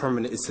less than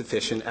permanent is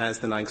sufficient, as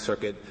the Ninth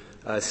Circuit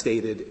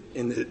stated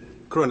in the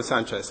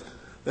Corona-Sanchez.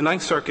 The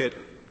Ninth Circuit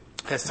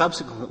has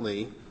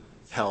subsequently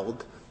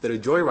held that a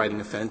joyriding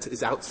offense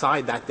is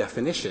outside that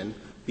definition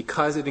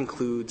because it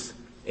includes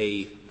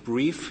a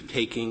brief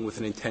taking with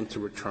an intent to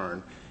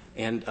return.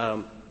 And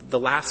the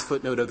last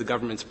footnote of the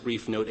government's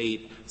brief, note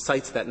 8,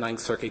 cites that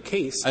Ninth Circuit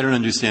case. I don't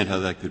understand how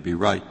that could be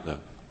right, though.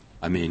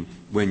 I mean,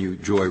 when you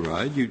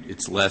joyride,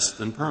 it's less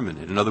than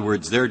permanent. In other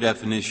words, their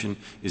definition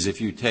is if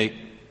you take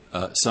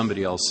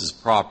somebody else's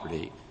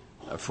property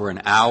for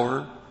an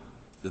hour,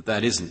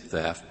 that isn't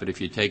theft, but if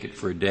you take it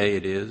for a day,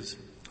 it is?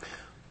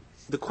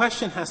 The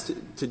question has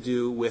to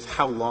do with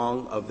how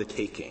long of the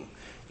taking.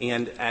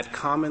 And at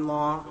common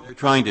law,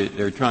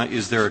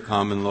 is there a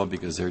common law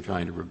because they're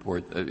trying to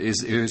report,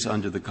 is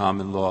under the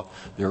common law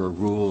there a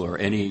rule or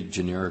any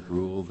generic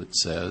rule that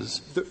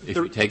says if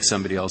you take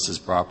somebody else's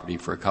property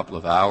for a couple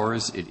of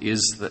hours, it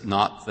is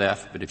not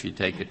theft, but if you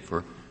take it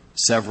for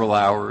several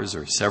hours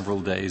or several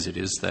days, it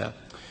is theft?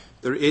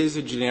 There is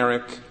a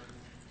generic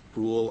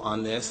rule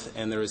on this,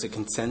 and there is a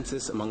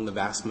consensus among the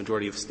vast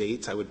majority of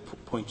states. I would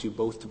point you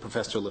both to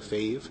Professor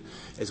Lefebvre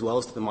as well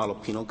as to the Model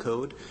Penal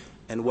Code.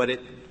 And what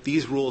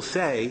these rules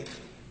say,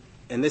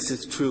 and this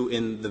is true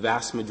in the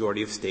vast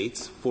majority of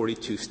states,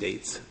 42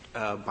 states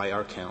by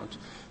our count,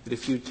 that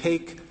if you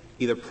take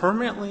either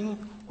permanently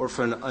or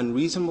for an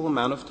unreasonable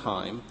amount of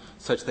time,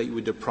 such that you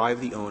would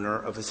deprive the owner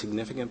of a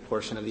significant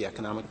portion of the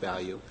economic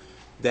value,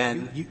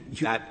 then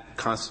that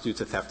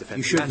constitutes a theft offense.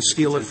 You shouldn't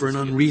steal it for an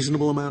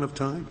unreasonable amount of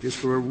time, just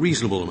for a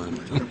reasonable amount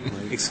of time.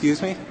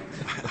 Excuse me?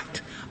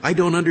 I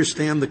don't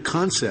understand the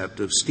concept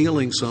of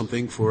stealing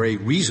something for a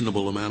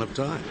reasonable amount of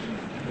time.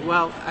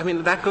 Well, I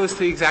mean, that goes to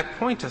the exact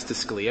point,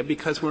 Justice Scalia,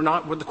 because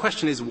the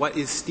question is what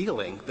is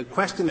stealing? The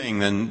question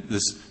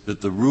is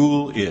that the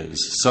rule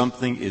is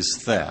something is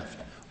theft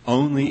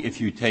only if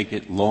you take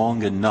it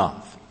long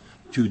enough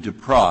to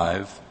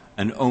deprive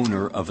an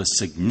owner of a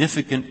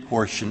significant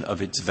portion of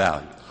its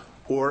value.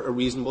 Or a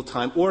reasonable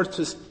time, or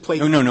to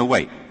place... No,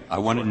 wait. I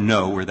want to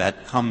know where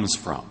that comes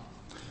from.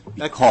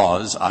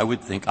 Because I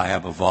would think I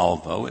have a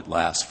Volvo. It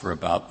lasts for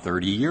about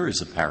 30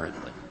 years,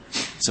 apparently.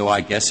 So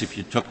I guess if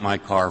you took my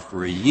car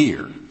for a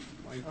year,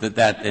 that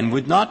then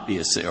would not be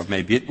a sale, or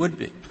maybe it would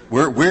be.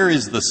 Where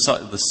is the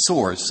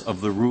source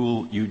of the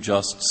rule you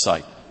just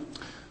cite?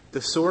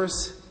 The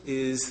source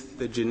is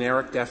the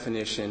generic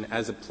definition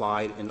as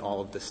applied in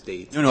all of the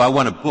states. No, I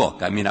want a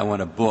book. I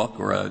want a book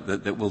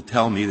that will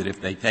tell me that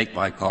if they take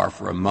my car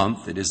for a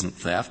month, it isn't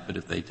theft, but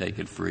if they take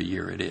it for a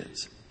year, it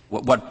is.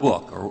 What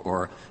book?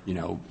 Or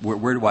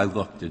where do I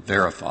look to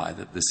verify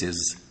that this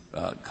is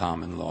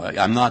common law?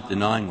 I'm not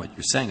denying what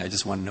you're saying. I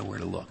just want to know where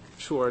to look.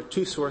 Sure.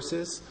 Two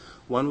sources.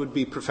 One would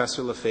be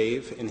Professor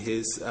Lefebvre in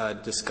his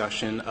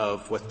discussion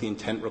of what the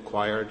intent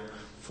required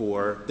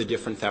for the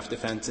different theft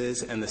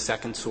offenses, and the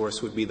second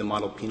source would be the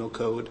Model Penal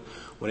Code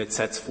when it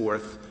sets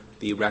forth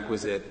the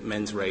requisite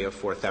mens rea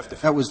for theft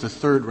offense. That was the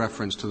third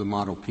reference to the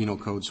Model Penal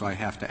Code, so I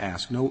have to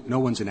ask. No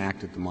one's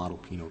enacted the Model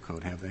Penal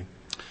Code, have they?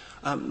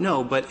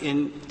 No, but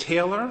in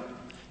Taylor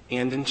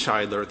and in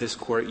Scheidler, this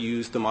Court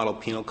used the Model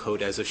Penal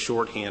Code as a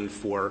shorthand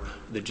for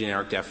the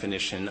generic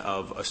definition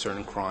of a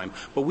certain crime.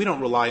 But we don't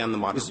rely on the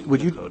Model Penal Code.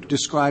 Would you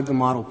describe the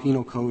Model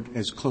Penal Code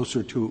as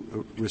closer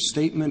to a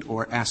restatement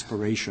or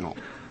aspirational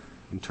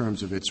in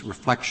terms of its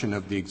reflection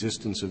of the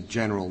existence of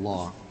general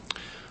law?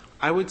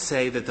 I would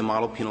say that the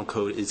Model Penal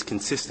Code is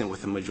consistent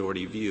with the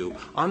majority view.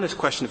 On this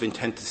question of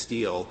intent to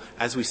steal,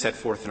 as we set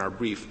forth in our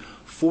brief,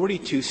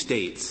 42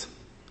 states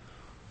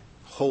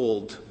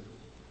hold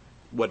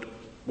what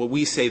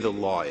we say the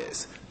law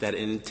is, that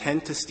an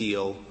intent to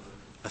steal,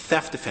 a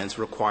theft offense,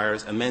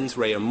 requires a mens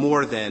rea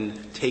more than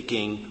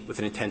taking with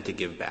an intent to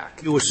give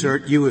back. You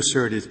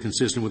assert it's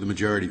consistent with the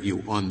majority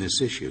view on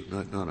this issue,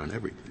 not on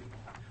everything.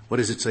 What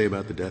does it say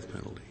about the death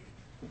penalty?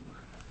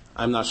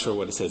 I'm not sure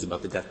what it says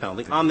about the death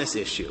penalty on this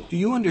issue. Do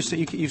you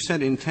understand? You've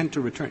said intent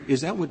to return.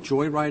 Is that what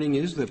joyriding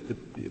is? That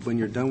when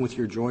you're done with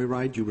your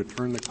joyride, you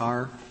return the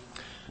car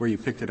where you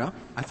picked it up?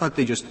 I thought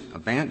they just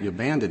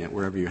abandon it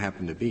wherever you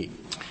happen to be.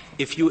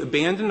 If you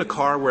abandon a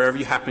car wherever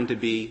you happen to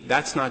be,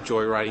 that's not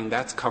joyriding.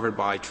 That's covered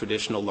by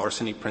traditional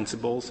larceny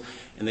principles.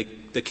 And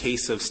the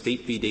case of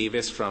State v.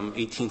 Davis from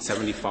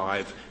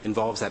 1875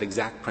 involves that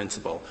exact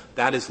principle.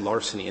 That is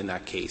larceny in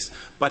that case.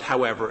 But,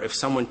 however, if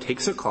someone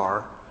takes a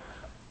car,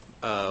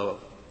 a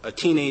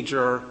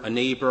teenager, a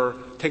neighbor,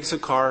 takes a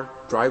car,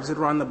 drives it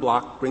around the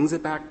block, brings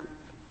it back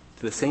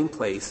to the same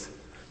place,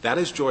 that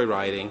is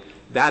joyriding.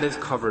 That is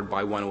covered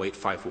by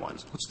 10851.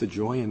 What's the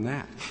joy in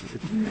that?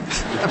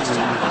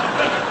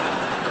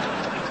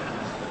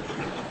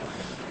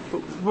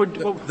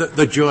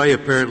 The joy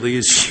apparently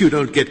is you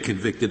don't get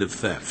convicted of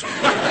theft.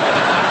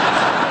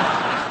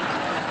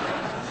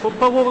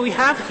 But what we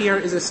have here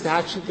is a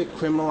statute that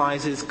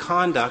criminalizes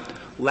conduct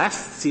less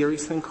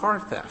serious than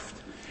car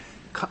theft.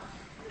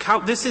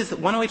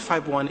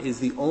 10851 is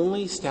the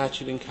only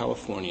statute in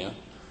California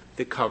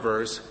that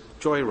covers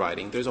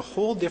joyriding. There's a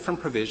whole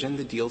different provision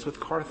that deals with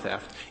car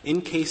theft.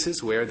 In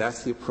cases where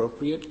that's the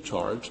appropriate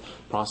charge,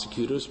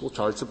 prosecutors will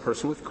charge the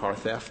person with car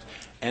theft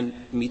and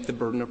meet the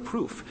burden of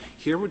proof.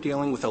 Here we're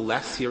dealing with a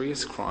less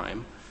serious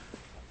crime,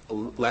 a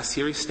less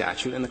serious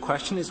statute, and the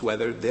question is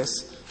whether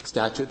this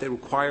statute that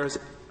requires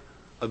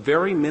a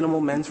very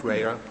minimal mens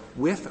rea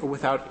with or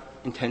without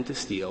intent to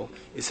steal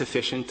is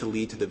sufficient to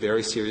lead to the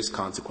very serious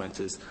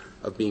consequences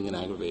of being an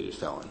aggravated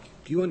felon.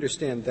 Do you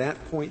understand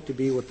that point to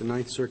be what the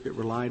Ninth Circuit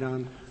relied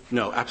on?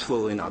 No,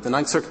 absolutely not. The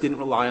Ninth Circuit didn't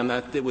rely on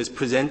that. It was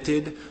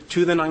presented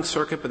to the Ninth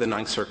Circuit, but the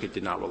Ninth Circuit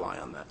did not rely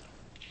on that.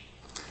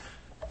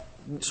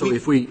 So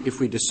if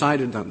we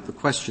decided on the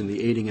question,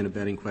 the aiding and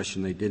abetting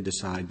question, they did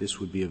decide this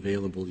would be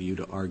available to you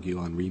to argue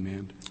on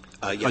remand?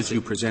 Yes. As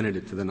you presented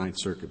it to the Ninth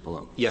Circuit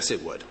below? Yes,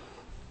 it would.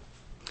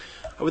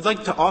 I would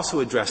like to also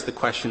address the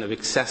question of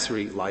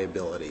accessory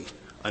liability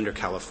under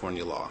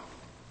California law.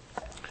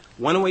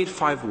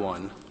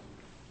 10851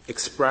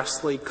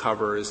 expressly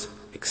covers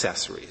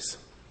accessories.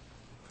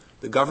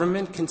 The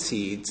government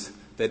concedes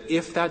that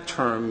if that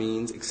term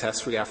means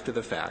accessory after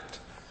the fact,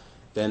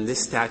 then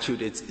this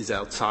statute is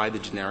outside the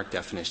generic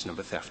definition of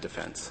a theft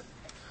offense.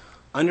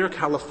 Under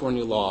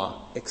California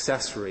law,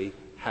 accessory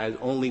has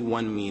only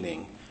one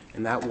meaning,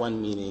 and that one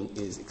meaning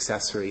is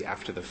accessory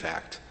after the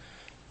fact.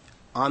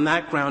 On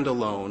that ground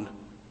alone,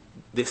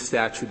 this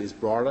statute is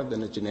broader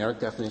than the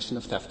generic definition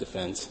of theft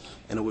offense,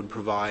 and it would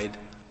provide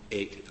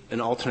an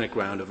alternate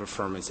ground of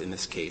affirmance in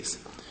this case.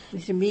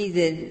 Mr.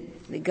 Meade,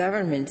 the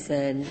government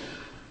said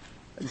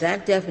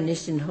that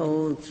definition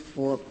holds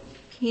for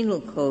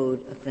penal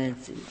code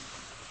offenses,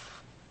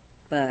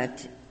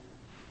 but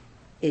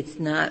it's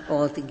not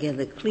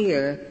altogether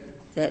clear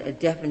that a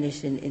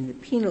definition in the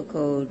penal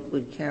code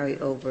would carry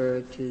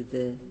over to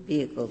the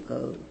vehicle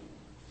code.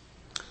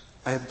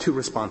 I have two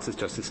responses,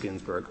 Justice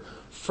Ginsburg.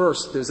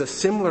 First, there's a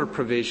similar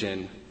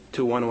provision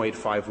to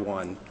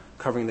 10851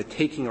 covering the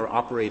taking or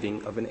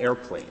operating of an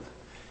airplane.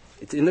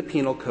 It's in the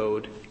penal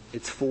code.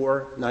 It's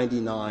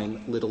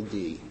 499 little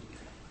d.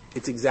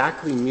 It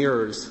exactly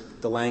mirrors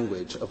the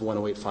language of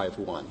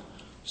 10851.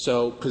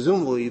 So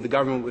presumably the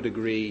government would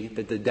agree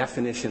that the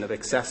definition of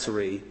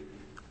accessory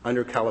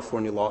under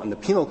California law in the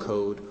penal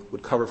code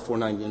would cover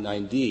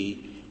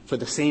 499d for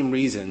the same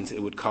reasons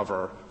it would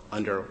cover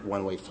under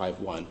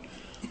 10851.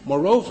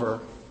 Moreover,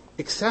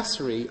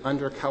 accessory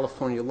under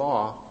California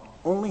law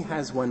only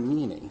has one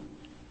meaning.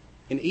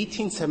 In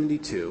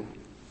 1872,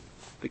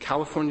 the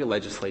California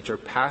legislature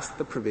passed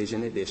the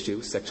provision at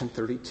issue, Section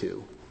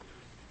 32,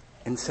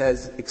 and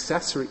says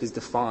accessory is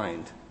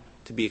defined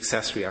to be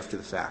accessory after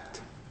the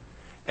fact.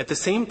 At the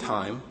same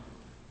time,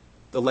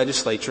 the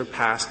legislature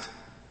passed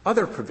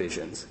other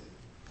provisions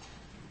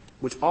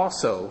which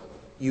also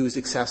use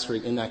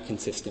accessory in that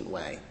consistent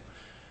way.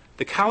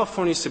 The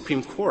California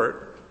Supreme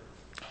Court,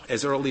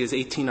 as early as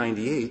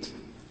 1898,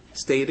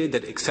 stated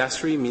that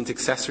accessory means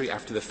accessory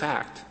after the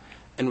fact,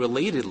 and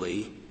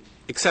relatedly,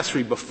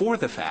 accessory before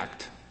the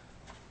fact,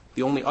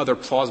 the only other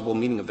plausible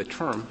meaning of the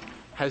term,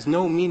 has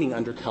no meaning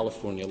under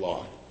California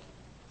law.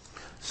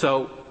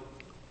 So,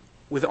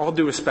 with all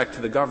due respect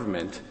to the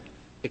government,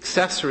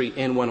 accessory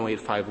in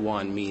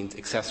 10851 means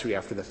accessory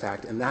after the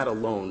fact, and that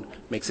alone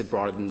makes it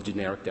broader than the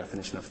generic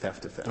definition of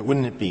theft offense. But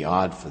wouldn't it be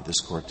odd for this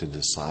Court to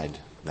decide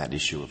that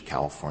issue of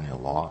California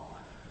law?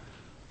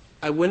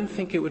 I wouldn't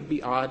think it would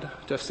be odd,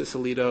 Justice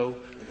Alito,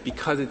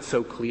 because it's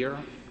so clear.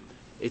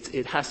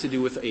 It has to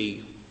do with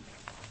a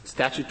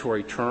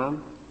statutory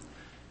term.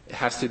 It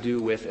has to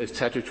do with a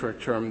statutory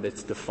term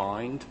that's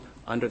defined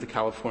under the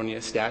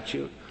California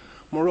statute.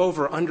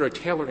 Moreover, under a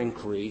Taylor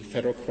inquiry,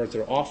 federal courts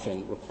are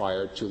often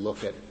required to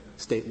look at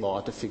state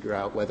law to figure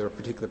out whether a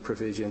particular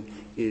provision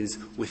is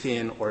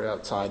within or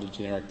outside the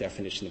generic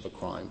definition of a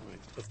crime.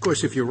 Of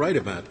course, if you're right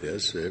about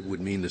this, it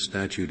would mean the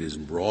statute is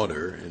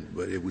broader,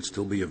 but it would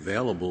still be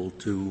available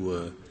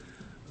to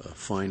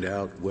find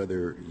out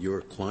whether your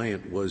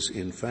client was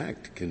in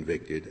fact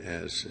convicted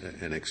as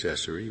an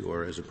accessory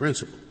or as a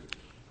principal.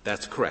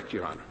 That's correct,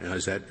 Your Honor. Now,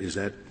 is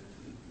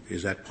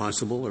that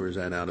possible, or is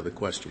that out of the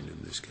question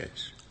in this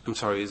case? I'm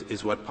sorry,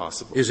 is what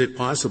possible? Is it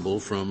possible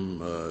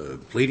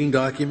from pleading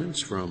documents,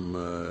 from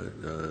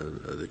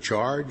the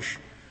charge,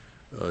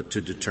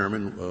 to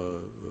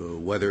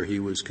determine whether he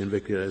was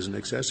convicted as an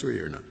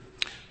accessory or not?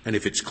 And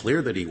if it's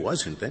clear that he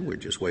wasn't, then we're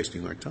just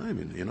wasting our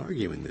time in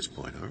arguing this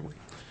point, aren't we?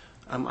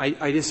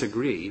 I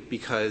disagree,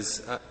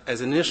 because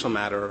as an initial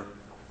matter,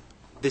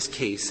 this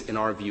case, in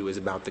our view, is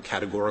about the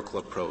categorical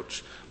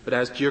approach. But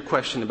as to your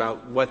question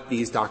about what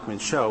these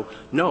documents show,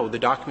 no, the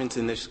documents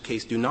in this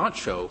case do not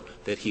show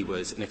that he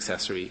was an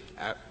accessory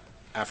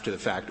after the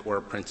fact or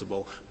a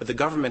principal, but the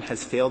government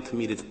has failed to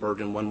meet its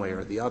burden one way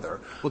or the other.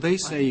 Well, they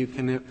say you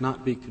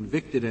cannot be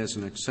convicted as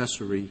an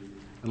accessory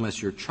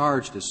unless you're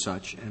charged as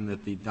such, and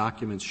that the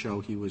documents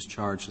show he was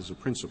charged as a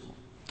principal.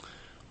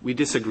 We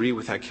disagree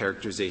with that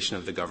characterization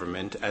of the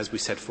government. As we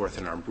set forth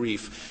in our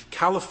brief,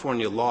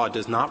 California law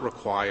does not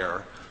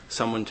require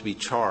someone to be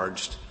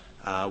charged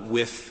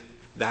with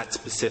that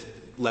specific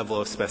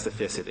level of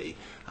specificity.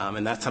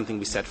 And that's something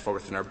we set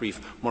forth in our brief.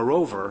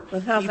 Moreover,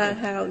 well, how about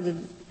how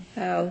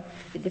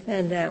the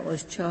defendant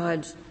was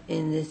charged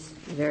in this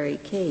very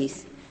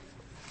case?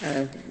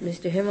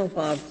 Mr.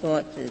 Himmelfarb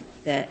thought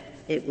that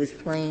it was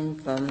plain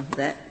from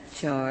that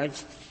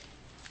charge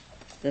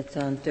that's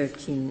on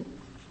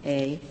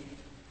 13A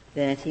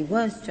that he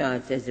was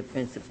charged as a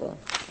principal.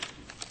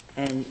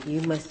 And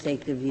you must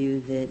take the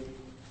view that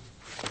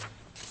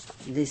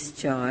this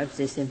charge,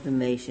 this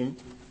information,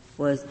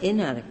 was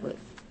inadequate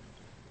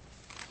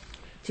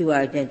to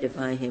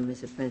identify him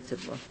as a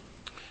principal.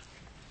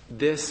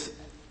 This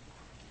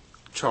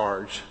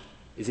charge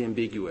is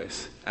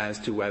ambiguous as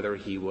to whether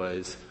he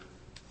was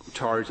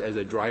charged as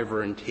a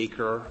driver and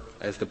taker,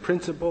 as the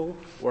principal,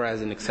 or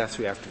as an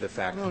accessory after the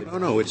fact.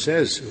 No. It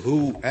says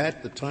who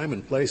at the time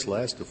and place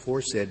last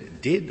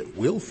aforesaid did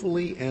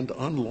willfully and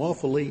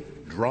unlawfully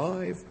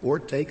drive or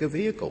take a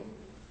vehicle.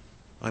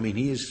 I mean,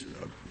 he's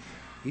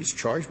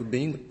charged with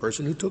being the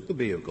person who took the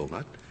vehicle,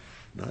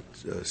 not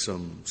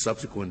some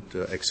subsequent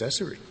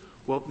accessory.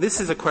 Well, this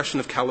is a question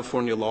of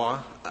California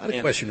law. Not a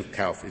question of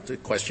California. It's a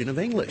question of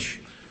English.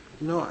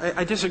 No,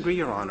 I disagree,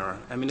 Your Honor.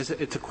 I mean,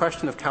 it's a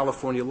question of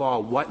California law.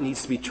 What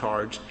needs to be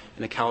charged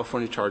in a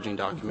California charging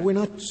document? We're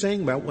not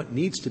saying about what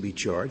needs to be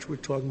charged. We're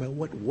talking about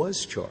what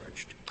was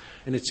charged.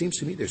 And it seems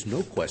to me there's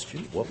no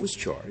question what was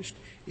charged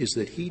is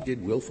that he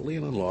did willfully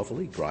and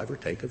unlawfully drive or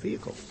take a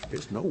vehicle.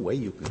 There's no way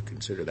you can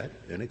consider that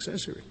an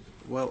accessory.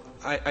 Well,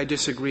 I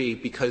disagree,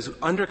 because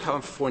under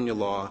California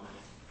law,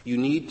 you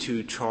need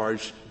to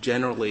charge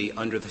generally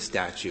under the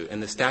statute.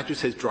 And the statute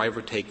says drive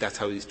or take, that's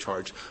how he's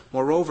charged.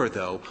 Moreover,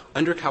 though,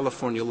 under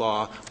California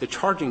law, the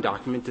charging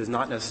document does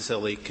not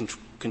necessarily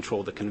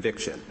control the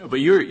conviction. No, but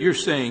you're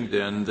saying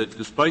then that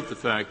despite the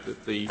fact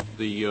that the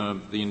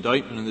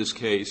indictment in this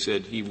case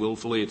said he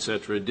willfully, et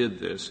cetera, did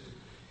this,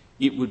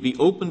 it would be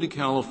open to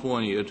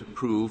California to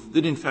prove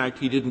that in fact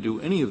he didn't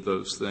do any of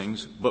those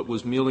things, but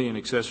was merely an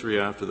accessory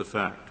after the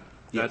fact.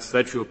 Yes.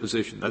 That's your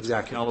position. That's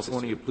exactly what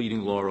California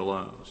pleading law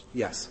allows.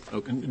 Yes.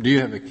 Okay. Do you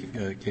have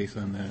a case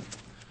on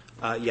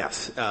that?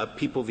 Yes.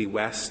 People v.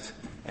 West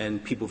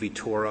and People v.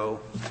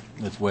 Toro.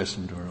 That's West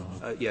and Toro.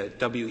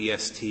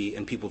 WEST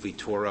and People v.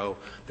 Toro.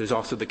 There's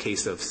also the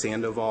case of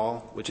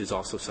Sandoval, which is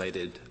also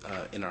cited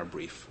in our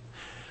brief.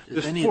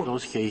 Does any of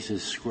those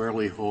cases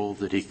squarely hold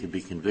that he could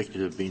be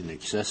convicted of being an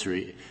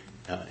accessory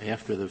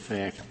after the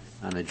fact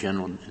on a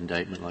general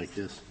indictment like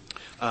this?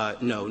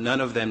 No,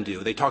 none of them do.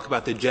 They talk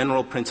about the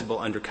general principle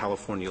under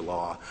California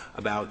law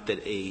about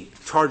that a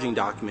charging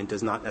document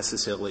does not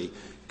necessarily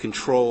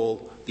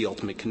control the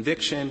ultimate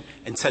conviction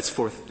and sets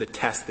forth the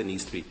test that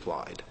needs to be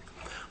applied.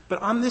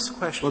 But on this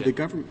question — Well, the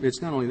government —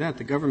 it's not only that.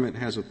 The government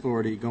has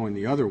authority going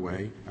the other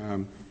way.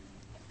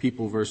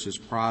 People versus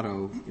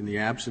Prado, in the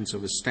absence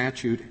of a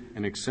statute,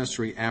 an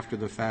accessory after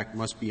the fact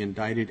must be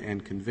indicted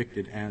and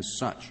convicted as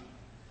such.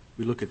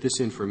 We look at this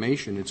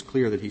information, it's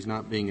clear that he's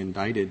not being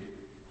indicted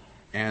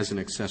as an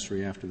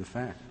accessory after the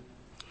fact.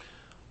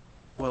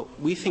 Well,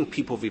 we think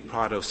People v.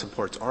 Prado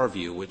supports our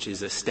view, which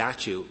is a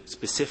statute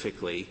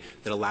specifically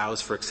that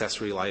allows for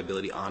accessory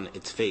liability on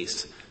its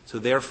face. So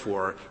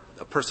therefore,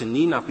 a person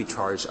need not be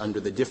charged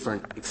under the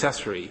different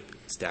accessory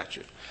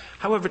statute.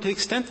 However, to the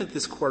extent that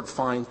this Court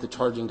finds the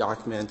charging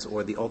documents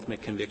or the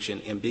ultimate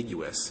conviction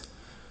ambiguous,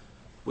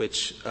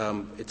 which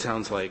it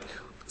sounds like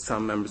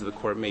some members of the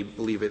Court may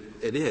believe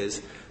it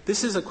is,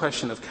 this is a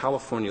question of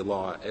California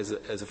law as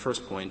a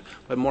first point.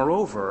 But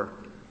moreover,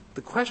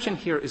 the question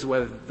here is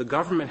whether the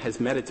government has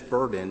met its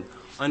burden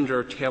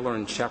under Taylor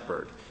and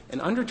Shepard.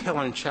 And under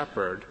Taylor and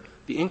Shepard,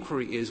 the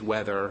inquiry is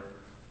whether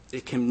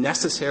it can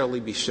necessarily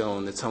be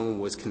shown that someone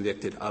was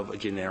convicted of a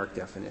generic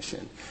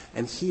definition.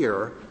 And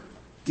here,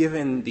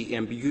 given the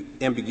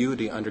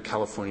ambiguity under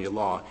California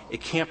law,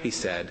 it can't be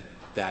said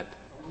that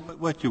 — But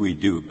what do we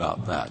do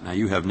about that? Now,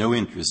 you have no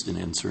interest in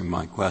answering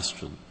my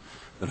question,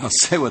 but I'll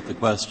say what the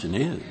question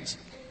is.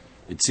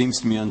 It seems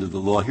to me under the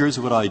law, here's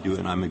what I do,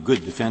 and I'm a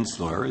good defense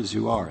lawyer, as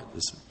you are at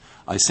this.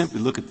 I simply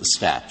look at the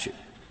statute,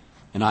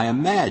 and I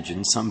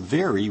imagine some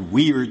very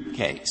weird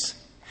case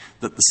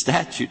that the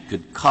statute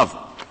could cover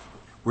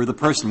where the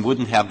person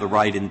wouldn't have the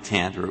right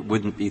intent, or it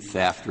wouldn't be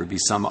theft, or it would be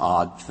some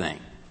odd thing.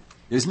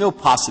 There's no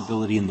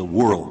possibility in the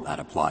world that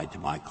applied to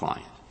my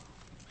client.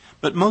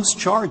 But most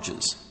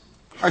charges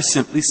are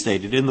simply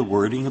stated in the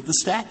wording of the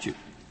statute.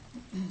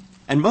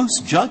 And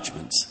most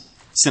judgments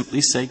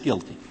simply say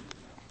guilty.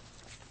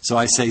 So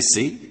I say,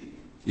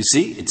 you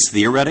see, it's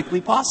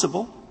theoretically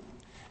possible.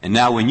 And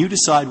now when you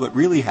decide what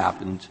really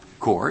happened,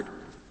 court,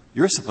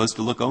 you're supposed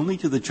to look only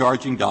to the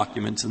charging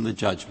documents and the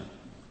judgment.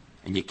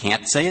 And you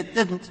can't say it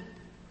didn't.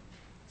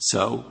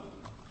 So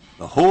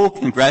the whole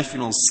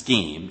congressional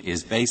scheme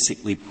is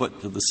basically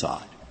put to the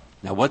side.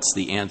 Now, what's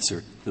the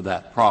answer to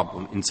that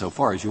problem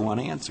insofar as you want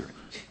to answer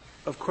it?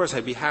 Of course,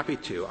 I'd be happy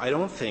to. I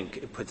don't think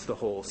it puts the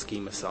whole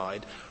scheme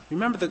aside.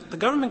 Remember, the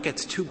government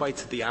gets two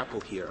bites at the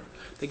apple here.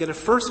 They get a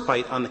first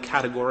bite on the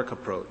categoric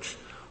approach,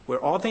 where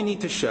all they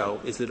need to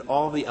show is that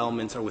all the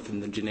elements are within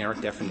the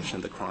generic definition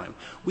of the crime.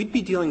 We'd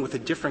be dealing with a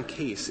different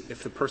case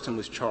if the person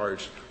was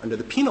charged under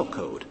the penal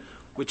code,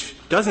 which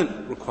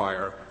doesn't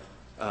require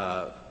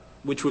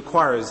which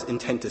requires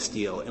intent to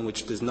steal and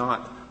which does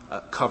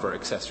not cover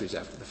accessories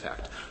after the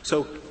fact.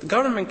 So the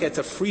government gets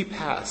a free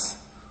pass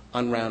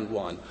on round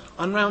one.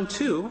 On round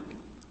two,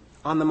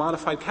 on the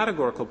modified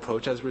categorical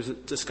approach, as we're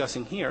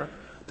discussing here,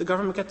 the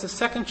government gets a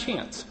second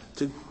chance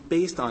to,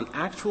 based on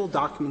actual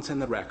documents in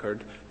the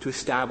record, to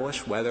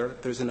establish whether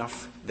there's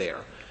enough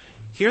there.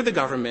 Here the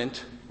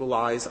government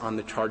relies on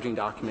the charging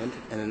document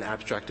and an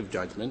abstract of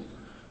judgment,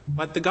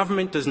 but the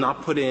government does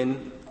not put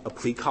in a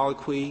plea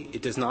colloquy.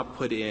 It does not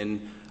put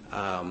in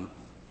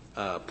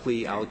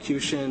plea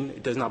allocution.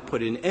 It does not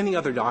put in any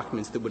other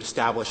documents that would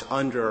establish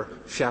under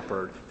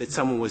Shepard that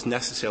someone was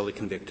necessarily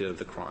convicted of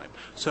the crime.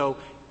 So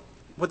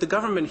what the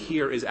government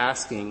here is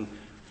asking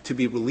to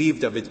be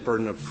relieved of its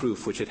burden of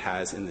proof, which it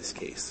has in this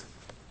case.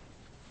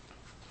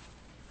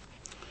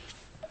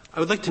 I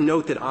would like to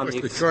note that on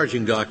the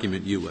charging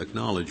document you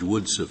acknowledge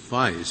would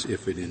suffice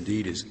if it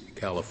indeed is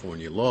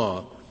California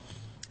law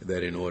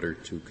that in order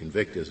to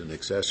convict as an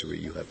accessory,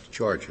 you have to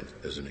charge it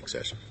as an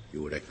accessory.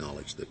 You would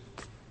acknowledge that?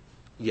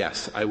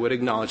 Yes, I would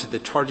acknowledge that the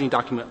charging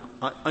document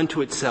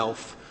unto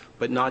itself,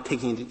 but not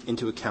taking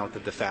into account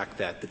that the fact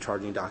that the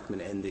charging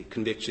document and the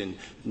conviction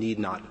need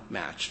not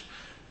match.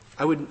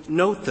 I would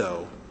note,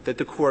 though, that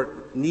the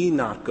Court need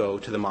not go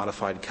to the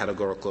modified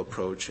categorical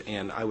approach,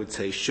 and I would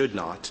say should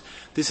not.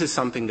 This is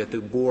something that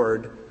the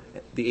Board,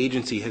 the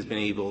agency, has been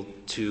able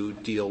to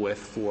deal with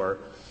for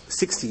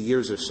 60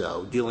 years or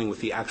so, dealing with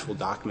the actual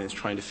documents,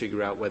 trying to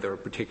figure out whether a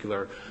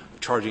particular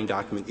charging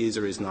document is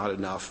or is not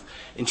enough.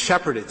 In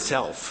Shepard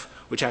itself,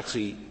 which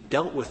actually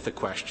dealt with the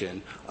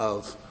question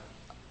of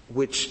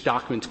which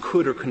documents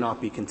could or could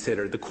not be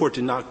considered, the Court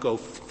did not go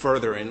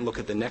further and look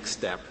at the next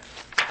step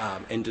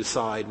and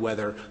decide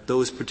whether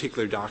those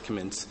particular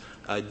documents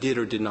did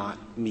or did not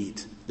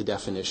meet the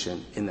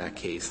definition in that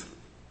case.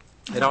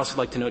 I'd also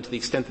like to note, to the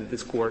extent that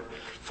this Court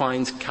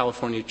finds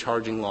California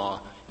charging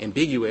law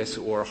ambiguous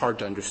or hard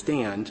to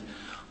understand,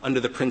 under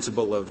the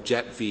principle of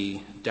Jet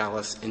v.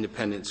 Dallas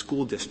Independent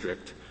School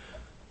District,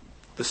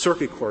 the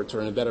circuit courts are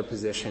in a better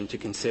position to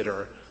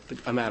consider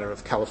a matter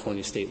of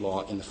California state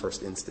law in the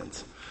first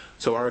instance.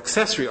 So our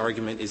accessory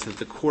argument is that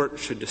the Court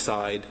should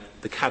decide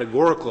the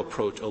categorical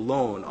approach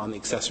alone on the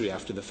accessory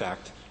after the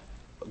fact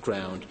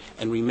ground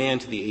and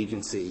remand to the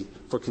agency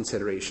for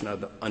consideration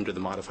under the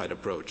modified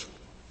approach.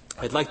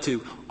 I'd like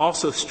to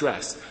also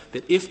stress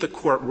that if the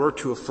Court were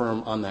to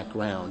affirm on that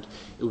ground,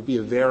 it would be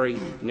a very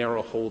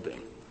narrow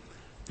holding.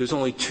 There's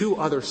only two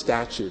other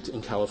statutes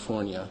in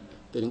California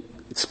that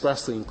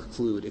expressly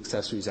include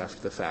accessories after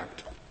the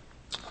fact.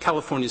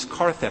 California's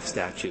car theft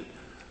statute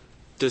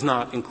does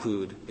not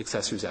include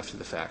accessories after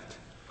the fact.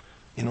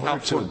 In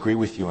order to agree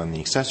with you on the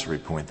accessory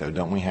point, though,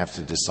 don't we have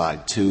to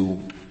decide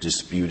two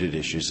disputed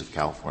issues of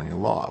California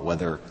law,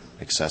 whether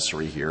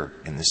accessory here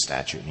in this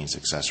statute means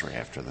accessory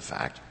after the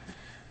fact,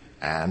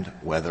 and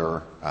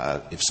whether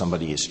if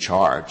somebody is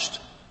charged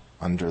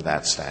under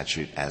that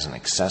statute as an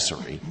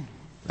accessory,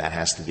 that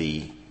has to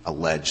be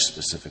alleged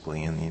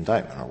specifically in the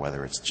indictment, or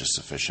whether it's just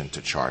sufficient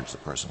to charge the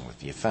person with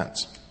the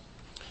offense?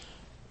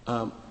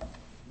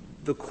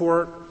 The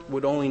Court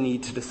would only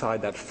need to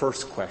decide that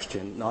first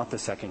question, not the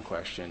second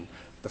question.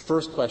 The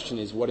first question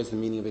is, what is the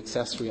meaning of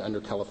accessory under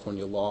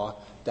California law?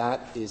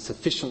 That is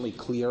sufficiently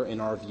clear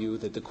in our view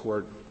that the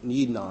Court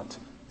need not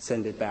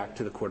send it back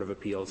to the Court of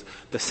Appeals.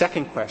 The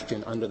second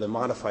question under the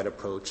modified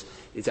approach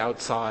is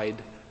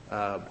outside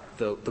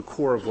the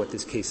core of what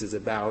this case is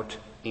about,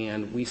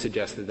 and we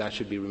suggest that that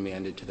should be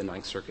remanded to the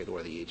Ninth Circuit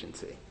or the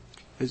agency.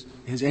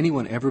 Has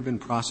anyone ever been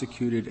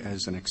prosecuted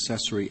as an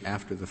accessory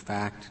after the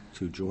fact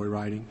to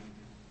joyriding?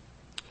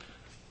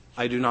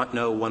 I do not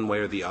know one way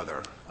or the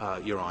other,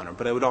 Your Honor.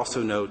 But I would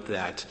also note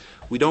that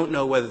we don't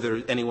know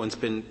whether anyone's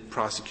been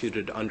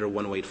prosecuted under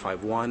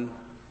 10851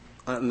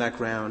 on that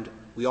ground.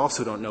 We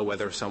also don't know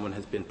whether someone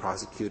has been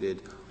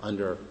prosecuted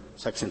under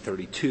Section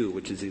 32,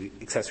 which is the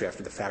accessory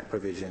after the fact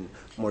provision,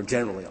 more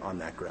generally on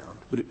that ground.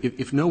 But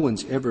if no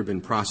one's ever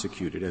been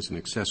prosecuted as an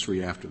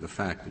accessory after the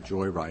fact to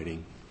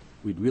joyriding,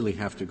 we'd really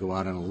have to go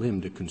out on a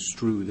limb to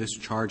construe this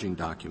charging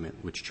document,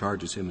 which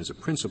charges him as a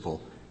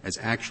principal, as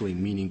actually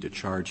meaning to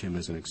charge him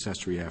as an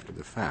accessory after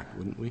the fact,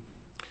 wouldn't we?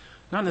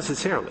 Not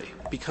necessarily,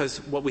 because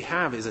what we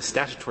have is a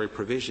statutory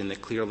provision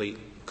that clearly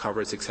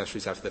covers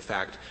accessories after the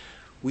fact.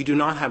 We do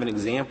not have an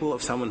example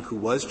of someone who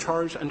was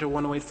charged under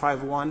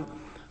 10851,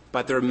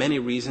 but there are many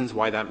reasons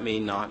why that may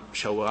not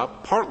show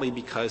up, partly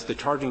because the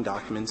charging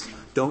documents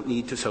don't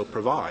need to so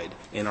provide,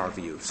 in our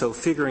view. So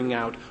figuring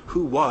out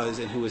who was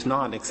and who was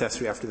not an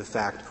accessory after the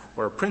fact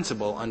or a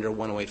principal under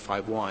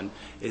 10851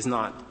 is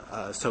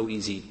not so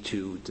easy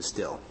to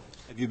distill.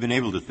 Have you been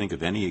able to think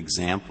of any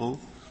example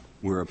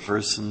where a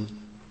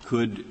person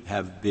could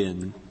have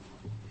been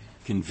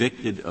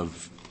convicted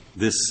of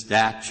this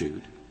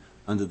statute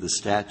under the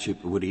statute,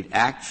 but what he'd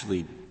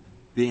actually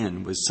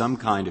been was some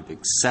kind of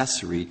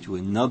accessory to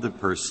another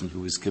person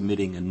who was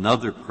committing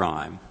another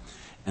crime,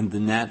 and the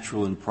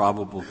natural and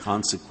probable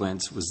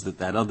consequence was that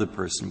that other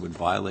person would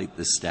violate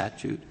this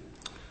statute?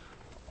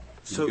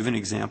 So, give an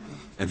example.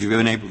 Have you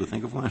been able to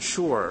think of one?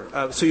 Sure.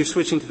 So you're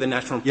switching to the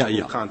natural and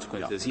probable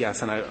consequences. Yeah.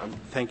 Yes, and I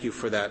thank you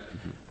for that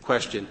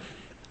question.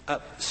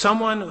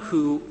 Someone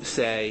who,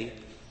 say,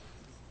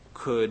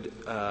 could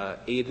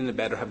aid and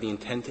abet or have the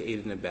intent to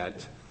aid and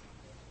abet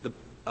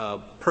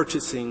the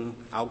purchasing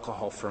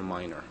alcohol for a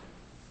minor.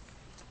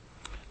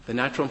 The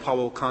natural and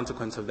probable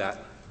consequence of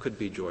that could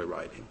be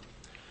joyriding.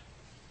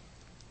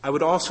 I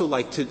would also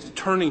like to,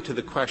 turning to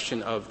the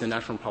question of the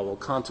natural and probable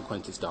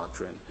consequences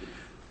doctrine,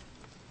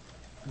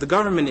 the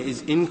government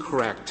is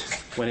incorrect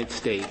when it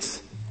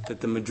states that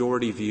the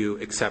majority view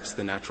accepts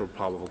the natural and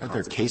probable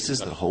consequences. Are there cases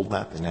that hold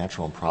that, the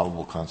natural and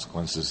probable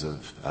consequences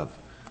of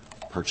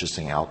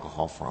purchasing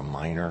alcohol for a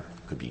minor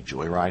could be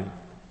joyriding?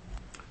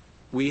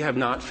 We have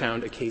not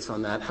found a case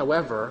on that.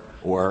 However,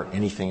 or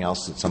anything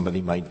else that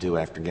somebody might do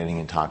after getting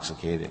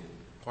intoxicated.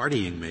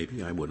 Partying,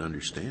 maybe, I would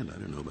understand. I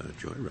don't know about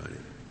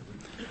joyriding.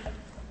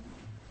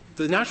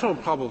 The natural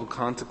and probable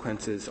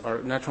consequences,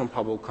 our natural and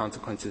probable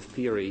consequences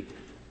theory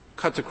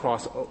cuts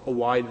across a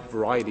wide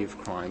variety of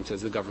crimes,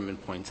 as the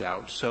government points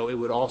out. So it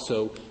would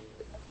also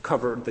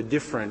cover the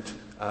different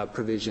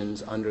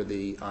provisions under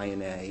the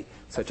INA,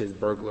 such as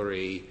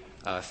burglary,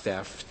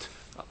 theft,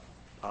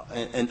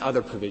 and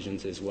other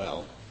provisions as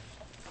well.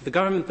 The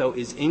government, though,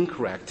 is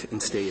incorrect in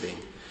stating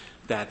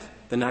that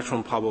the natural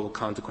and probable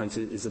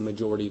consequences is a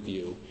majority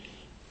view.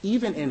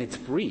 Even in its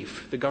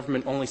brief, the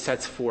government only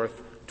sets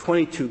forth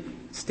 22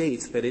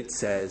 states that it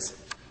says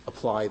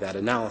apply that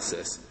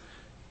analysis.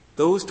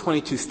 Those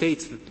 22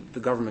 states that the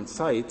government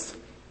cites,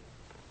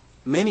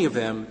 many of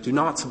them do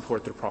not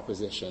support the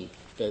proposition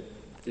that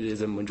it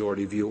is a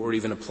majority view or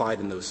even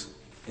applied in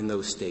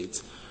those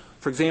states.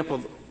 For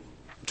example,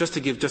 just to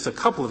give just a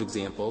couple of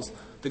examples,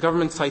 the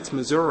government cites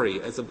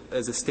Missouri as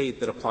a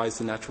state that applies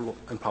the natural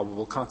and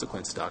probable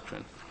consequence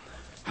doctrine.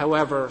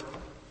 However,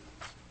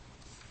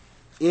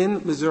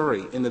 in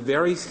Missouri, in the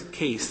very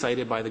case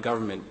cited by the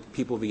government,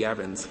 People v.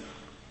 Evans,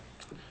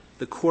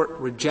 the court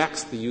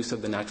rejects the use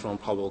of the natural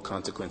and probable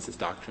consequences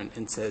doctrine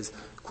and says,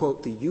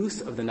 quote, the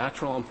use of the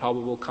natural and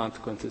probable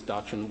consequences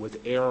doctrine with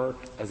error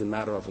as a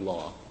matter of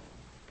law.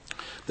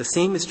 The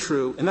same is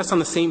true, and that's on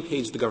the same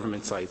page the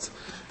government cites.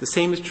 The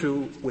same is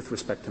true with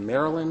respect to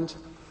Maryland,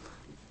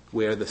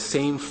 where the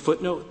same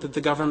footnote that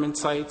the government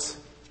cites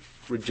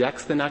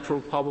rejects the natural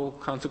and probable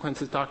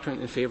consequences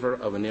doctrine in favor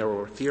of a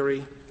narrower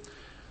theory.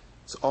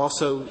 It's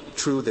also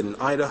true that in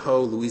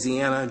Idaho,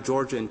 Louisiana,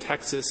 Georgia, and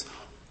Texas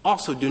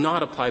also do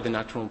not apply the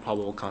natural and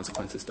probable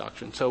consequences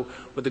doctrine. So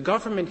what the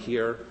government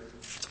here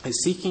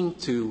is seeking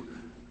to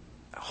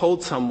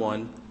hold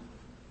someone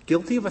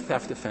guilty of a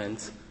theft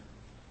offense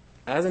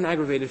as an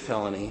aggravated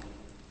felony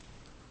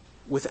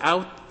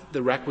without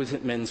the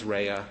requisite mens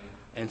rea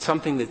and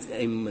something that's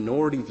a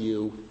minority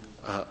view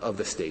of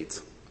the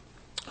states.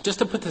 Just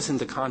to put this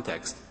into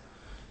context,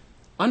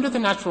 under the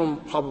natural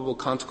and probable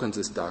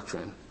consequences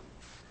doctrine,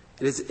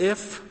 it is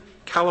if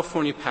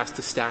California passed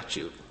a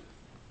statute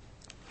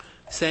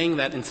saying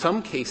that in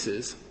some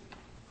cases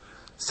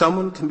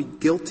someone can be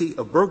guilty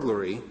of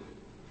burglary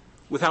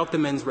without the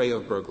mens rea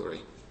of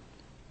burglary,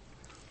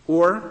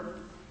 or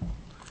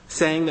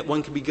saying that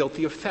one can be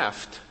guilty of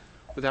theft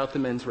without the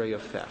mens rea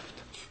of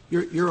theft.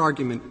 Your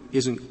argument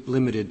isn't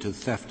limited to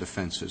theft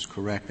offenses,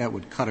 correct? That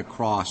would cut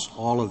across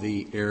all of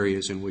the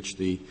areas in which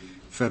the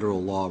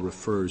federal law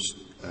refers,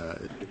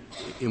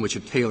 in which a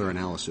Taylor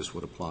analysis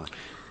would apply.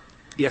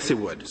 Yes, it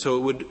would.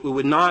 So it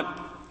would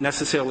not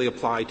necessarily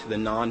apply to the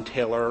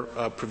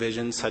non-Taylor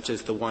provisions, such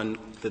as the one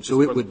that.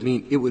 So it would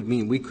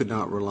mean we could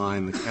not rely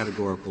on the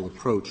categorical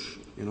approach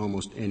in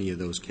almost any of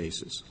those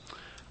cases.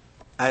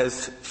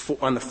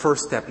 On the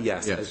first step,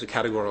 yes. As the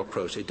categorical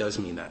approach, it does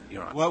mean that,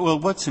 Your Honor. Well,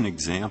 what's an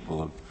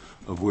example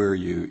of where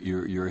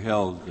you're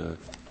held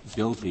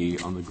guilty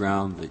on the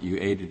ground that you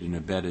aided and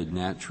abetted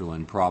natural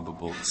and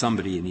probable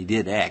somebody and he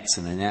did X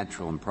and the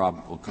natural and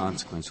probable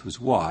consequence was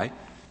Y?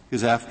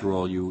 Because after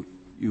all, you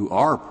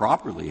are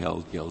properly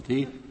held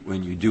guilty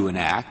when you do an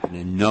act and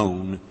a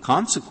known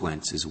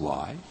consequence is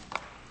Y.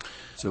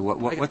 So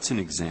what's an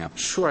example?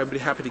 Sure, I'd be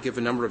happy to give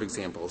a number of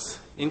examples.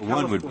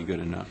 One would be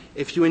good enough.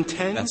 If you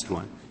intend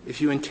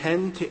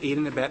to aid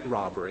and abet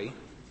robbery,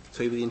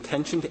 so you have the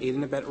intention to aid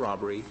and abet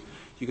robbery,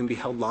 you can be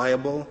held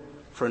liable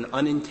for an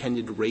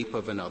unintended rape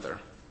of another.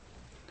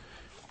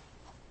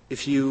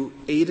 If you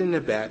aid and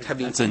abet,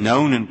 that's a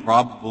known and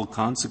probable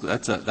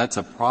consequence. That's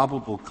a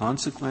probable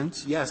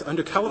consequence? Yes,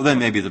 under California. Well, then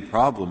maybe the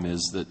problem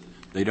is that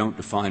they don't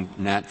define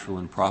natural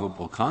and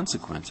probable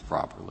consequence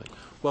properly.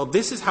 Well,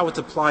 this is how it's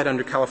applied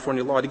under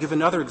California law. To give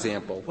another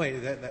example. Wait,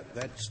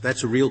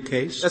 that's a real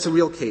case? That's a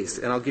real case,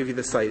 and I'll give you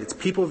the site. It's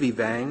People v.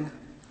 Vang,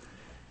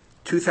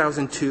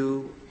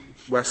 2002,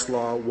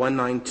 Westlaw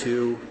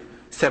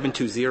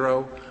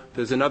 192720.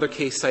 There's another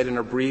case cited in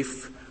our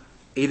brief,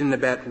 aid and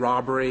abet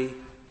robbery,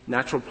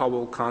 natural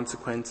probable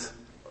consequence,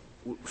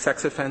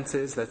 sex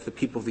offenses. That's the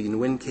People v.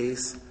 Nguyen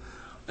case.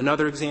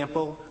 Another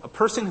example, a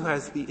person who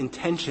has the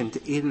intention to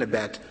aid and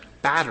abet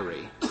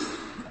battery,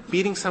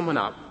 beating someone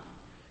up,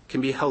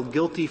 can be held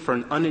guilty for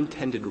an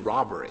unintended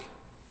robbery.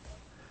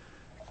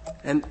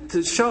 And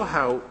to show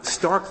how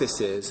stark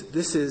this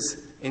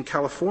is, in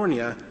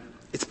California,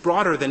 it's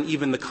broader than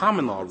even the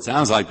common law.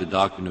 Sounds like the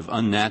doctrine of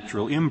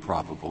unnatural,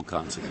 improbable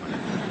consequence.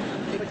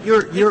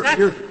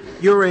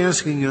 You're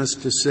asking us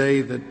to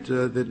say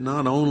that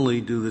not only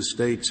do the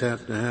states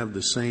have to have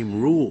the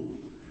same rule,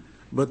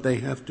 but they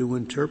have to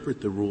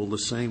interpret the rule the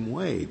same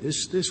way.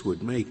 This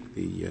would make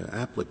the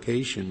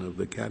application of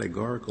the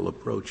categorical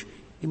approach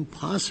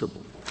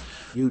impossible.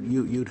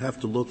 You'd have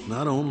to look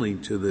not only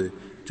to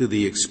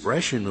the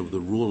expression of the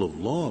rule of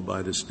law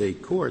by the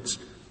state courts,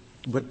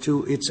 but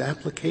to its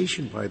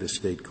application by the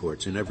state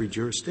courts in every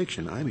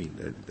jurisdiction. I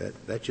mean,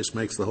 that just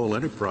makes the whole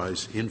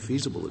enterprise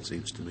infeasible, it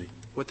seems to me.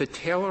 What the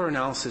Taylor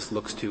analysis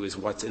looks to is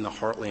what's in the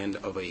heartland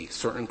of a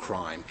certain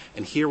crime,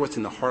 and here what's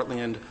in the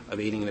heartland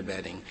of aiding and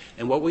abetting.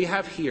 And what we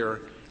have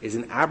here is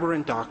an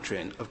aberrant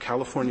doctrine of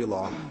California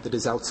law that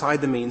is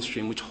outside the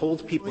mainstream, which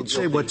holds people guilty.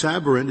 I'd say what's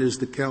aberrant is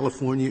the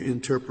California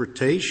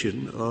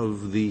interpretation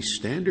of the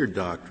standard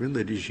doctrine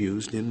that is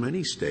used in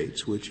many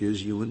states, which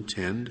is you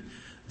intend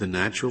the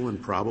natural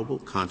and probable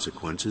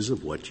consequences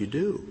of what you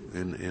do.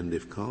 And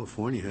if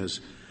California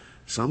has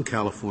some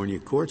California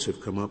courts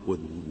have come up with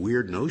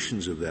weird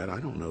notions of that, I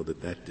don't know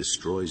that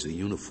destroys the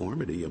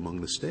uniformity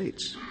among the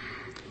states.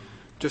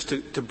 Just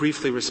to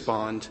briefly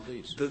respond,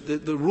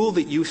 the rule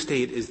that you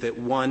state is that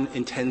one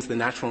intends the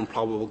natural and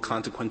probable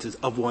consequences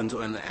of one's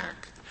own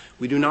act.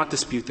 We do not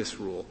dispute this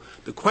rule.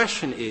 The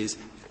question is,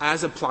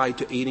 as applied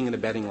to aiding and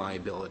abetting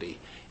liability,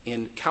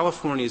 and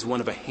California is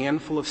one of a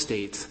handful of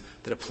states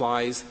that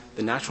applies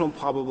the natural and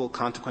probable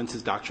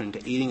consequences doctrine to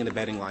aiding and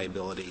abetting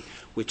liability,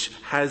 which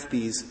has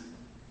these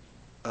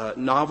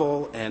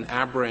novel and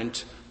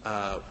aberrant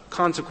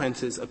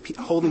consequences of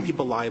holding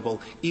people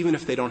liable even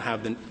if they don't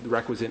have the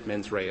requisite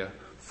mens rea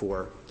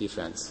for the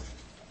offense.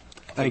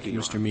 Thank you,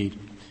 Mr. Mead.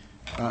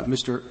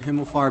 Mr.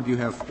 Himmelfarb, you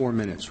have 4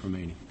 minutes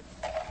remaining.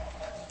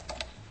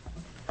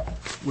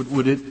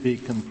 Would it be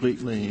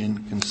completely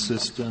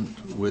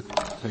inconsistent with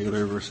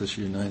Taylor versus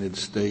United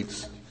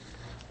States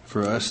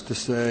for us to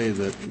say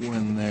that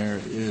when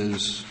there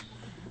is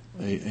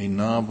a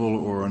novel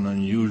or an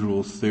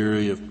unusual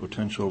theory of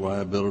potential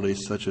liability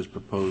such as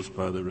proposed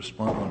by the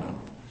respondent,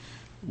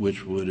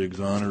 which would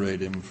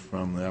exonerate him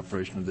from the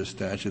operation of this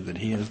statute, that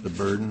he has the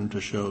burden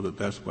to show that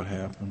that's what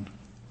happened?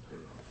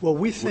 Well,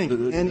 we think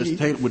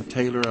would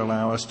Taylor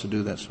allow us to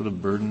do that sort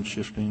of burden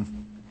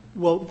shifting?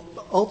 Well,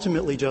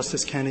 ultimately,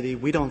 Justice Kennedy,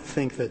 we don't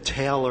think that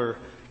Taylor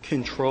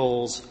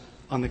controls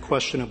on the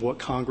question of what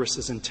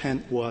Congress's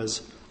intent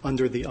was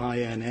under the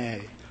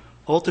INA.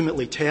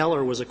 Ultimately,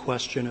 Taylor was a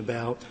question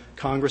about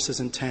Congress's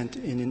intent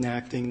in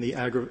enacting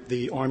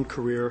the Armed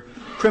Career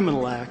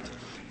Criminal Act,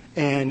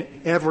 and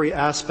every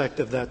aspect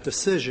of that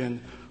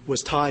decision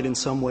was tied in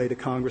some way to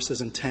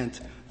Congress's intent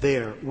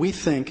there. We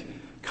think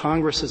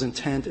Congress's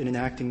intent in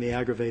enacting the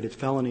aggravated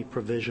felony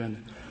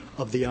provision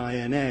of the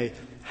INA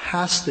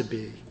has to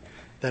be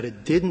that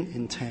it didn't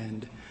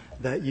intend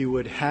that you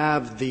would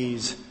have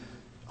these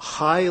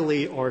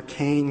highly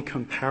arcane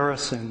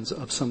comparisons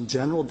of some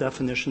general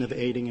definition of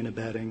aiding and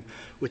abetting,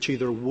 which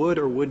either would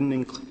or wouldn't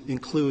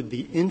include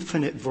the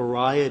infinite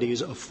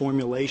varieties of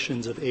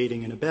formulations of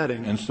aiding and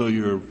abetting. And so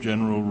your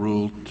general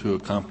rule to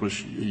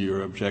accomplish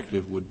your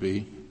objective would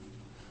be?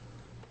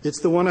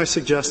 It's the one I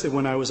suggested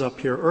when I was up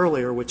here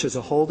earlier, which is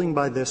a holding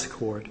by this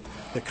Court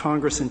that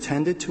Congress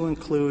intended to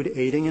include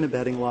aiding and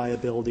abetting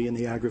liability in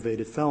the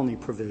aggravated felony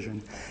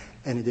provision,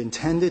 and it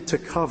intended to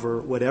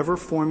cover whatever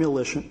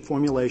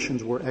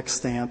formulations were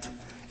extant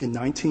in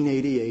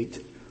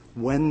 1988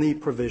 when the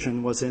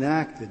provision was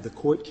enacted. The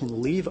Court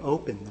can leave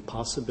open the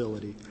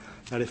possibility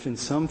that if in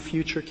some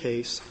future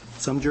case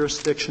some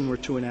jurisdiction were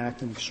to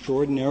enact an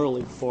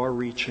extraordinarily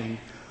far-reaching,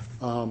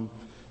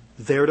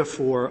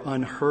 theretofore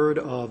unheard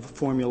of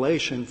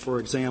formulation, for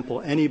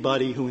example,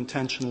 anybody who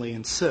intentionally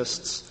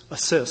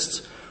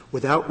assists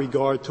without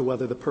regard to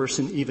whether the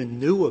person even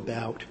knew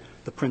about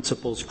the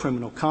principal's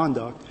criminal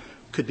conduct,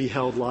 could be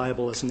held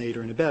liable as an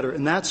aider and abetter.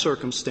 In that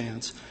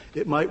circumstance,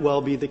 it might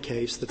well be the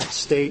case that the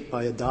state,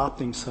 by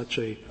adopting such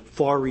a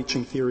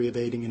far-reaching theory of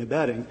aiding and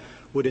abetting,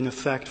 would in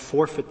effect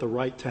forfeit the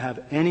right to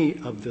have any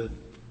of the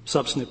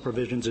substantive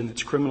provisions in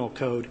its criminal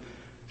code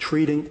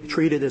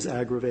treated as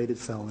aggravated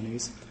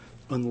felonies,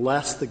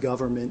 unless the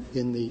government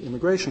in the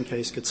immigration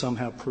case could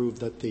somehow prove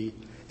that the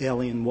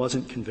alien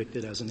wasn't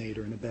convicted as an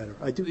aider and abetter.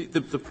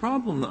 The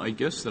problem, I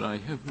guess, that I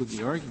have with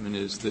the argument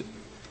is that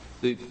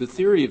the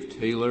theory of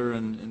Taylor,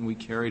 and we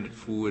carried it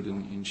forward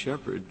in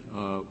Shepard,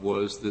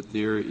 was that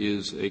there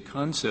is a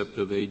concept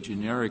of a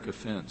generic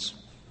offense.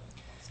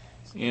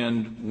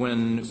 And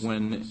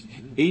when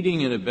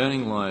aiding and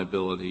abetting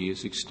liability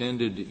is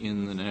extended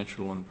in the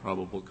natural and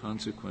probable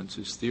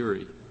consequences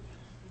theory,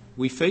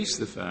 we face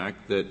the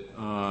fact that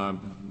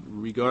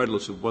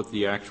regardless of what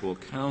the actual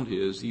count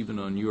is, even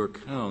on your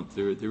count,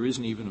 there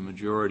isn't even a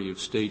majority of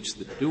states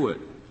that do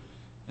it.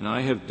 And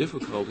I have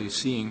difficulty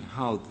seeing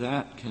how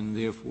that can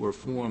therefore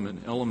form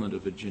an element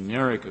of a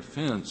generic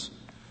offense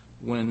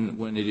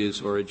when it is,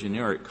 or a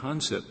generic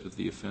concept of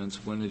the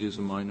offense when it is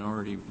a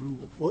minority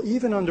rule? Well,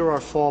 even under our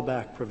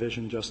fallback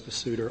provision, Justice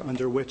Souter,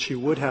 under which you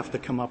would have to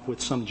come up with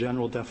some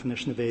general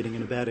definition of aiding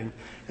and abetting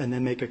and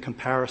then make a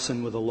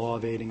comparison with the law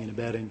of aiding and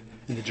abetting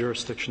in the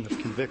jurisdiction of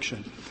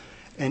conviction.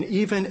 And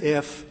even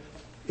if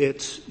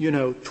it's,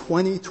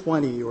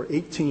 2020 or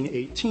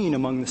 1818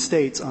 among the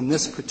states on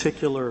this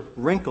particular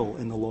wrinkle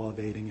in the law of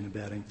aiding and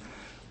abetting,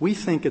 we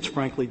think it's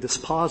frankly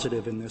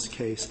dispositive in this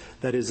case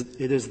that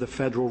it is the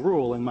federal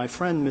rule. And my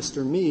friend,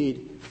 Mr.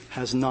 Mead,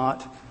 has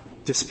not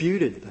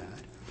disputed that.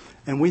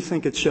 And we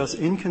think it's just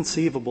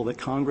inconceivable that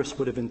Congress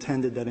would have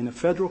intended that in a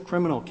federal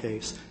criminal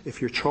case, if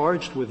you're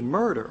charged with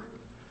murder,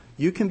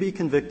 you can be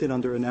convicted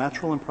under a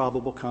natural and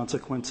probable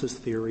consequences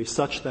theory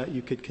such that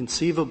you could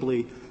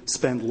conceivably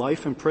spend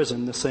life in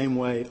prison the same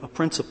way a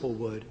principal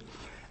would,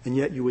 and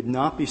yet you would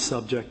not be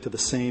subject to the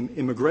same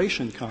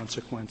immigration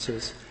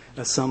consequences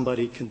as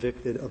somebody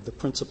convicted of the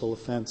principal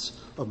offense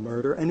of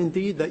murder, and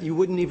indeed that you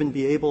wouldn't even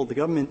be able, the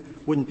government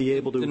wouldn't be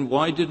able to. Then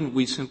why didn't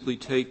we simply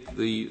take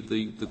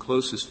the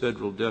closest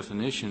federal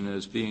definition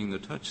as being the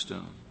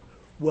touchstone?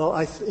 Well,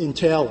 in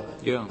Taylor,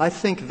 yeah. I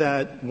think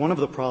that one of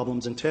the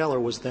problems in Taylor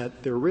was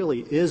that there really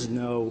is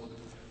no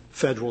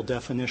federal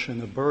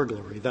definition of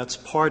burglary. That's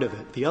part of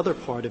it. The other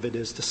part of it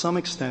is, to some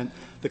extent,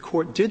 the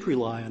Court did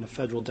rely on a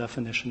federal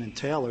definition in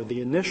Taylor. The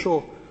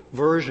initial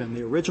version,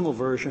 the original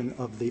version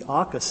of the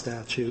ACCA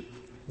statute,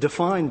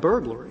 defined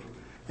burglary,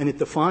 and it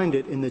defined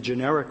it in the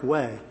generic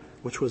way,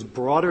 which was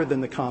broader than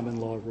the common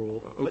law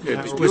rule. Okay,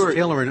 but was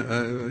Taylor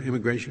an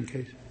immigration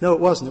case? No, it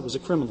wasn't. It was a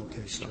criminal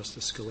case,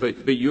 Justice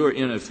Scalia. But you're,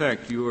 in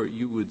effect,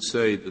 you would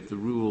say that the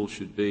rule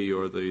should be,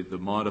 or the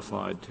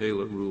modified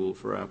Taylor rule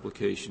for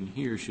application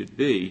here should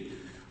be,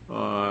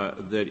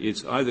 that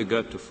it's either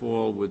got to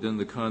fall within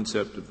the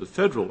concept of the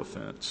federal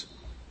offense,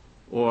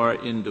 or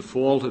in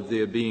default of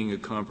there being a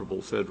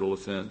comparable federal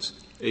offense,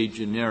 a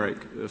generic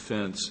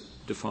offense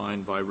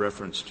defined by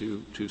reference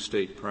to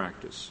state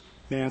practice.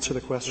 May I answer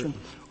the question?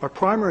 Our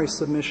primary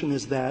submission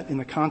is that in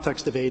the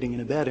context of aiding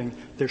and abetting,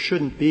 there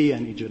shouldn't be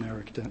any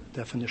generic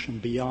definition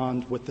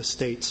beyond what the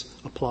states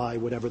apply,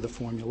 whatever the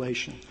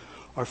formulation.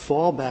 Our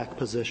fallback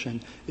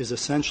position is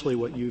essentially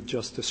what you've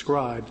just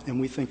described,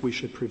 and we think we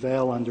should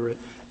prevail under it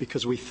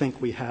because we think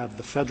we have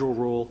the federal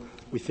rule,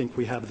 we think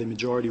we have the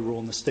majority rule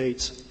in the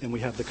states, and we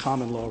have the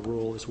common law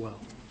rule as well.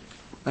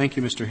 Thank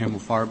you, Mr.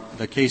 Himmelfarb.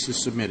 The case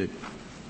is submitted.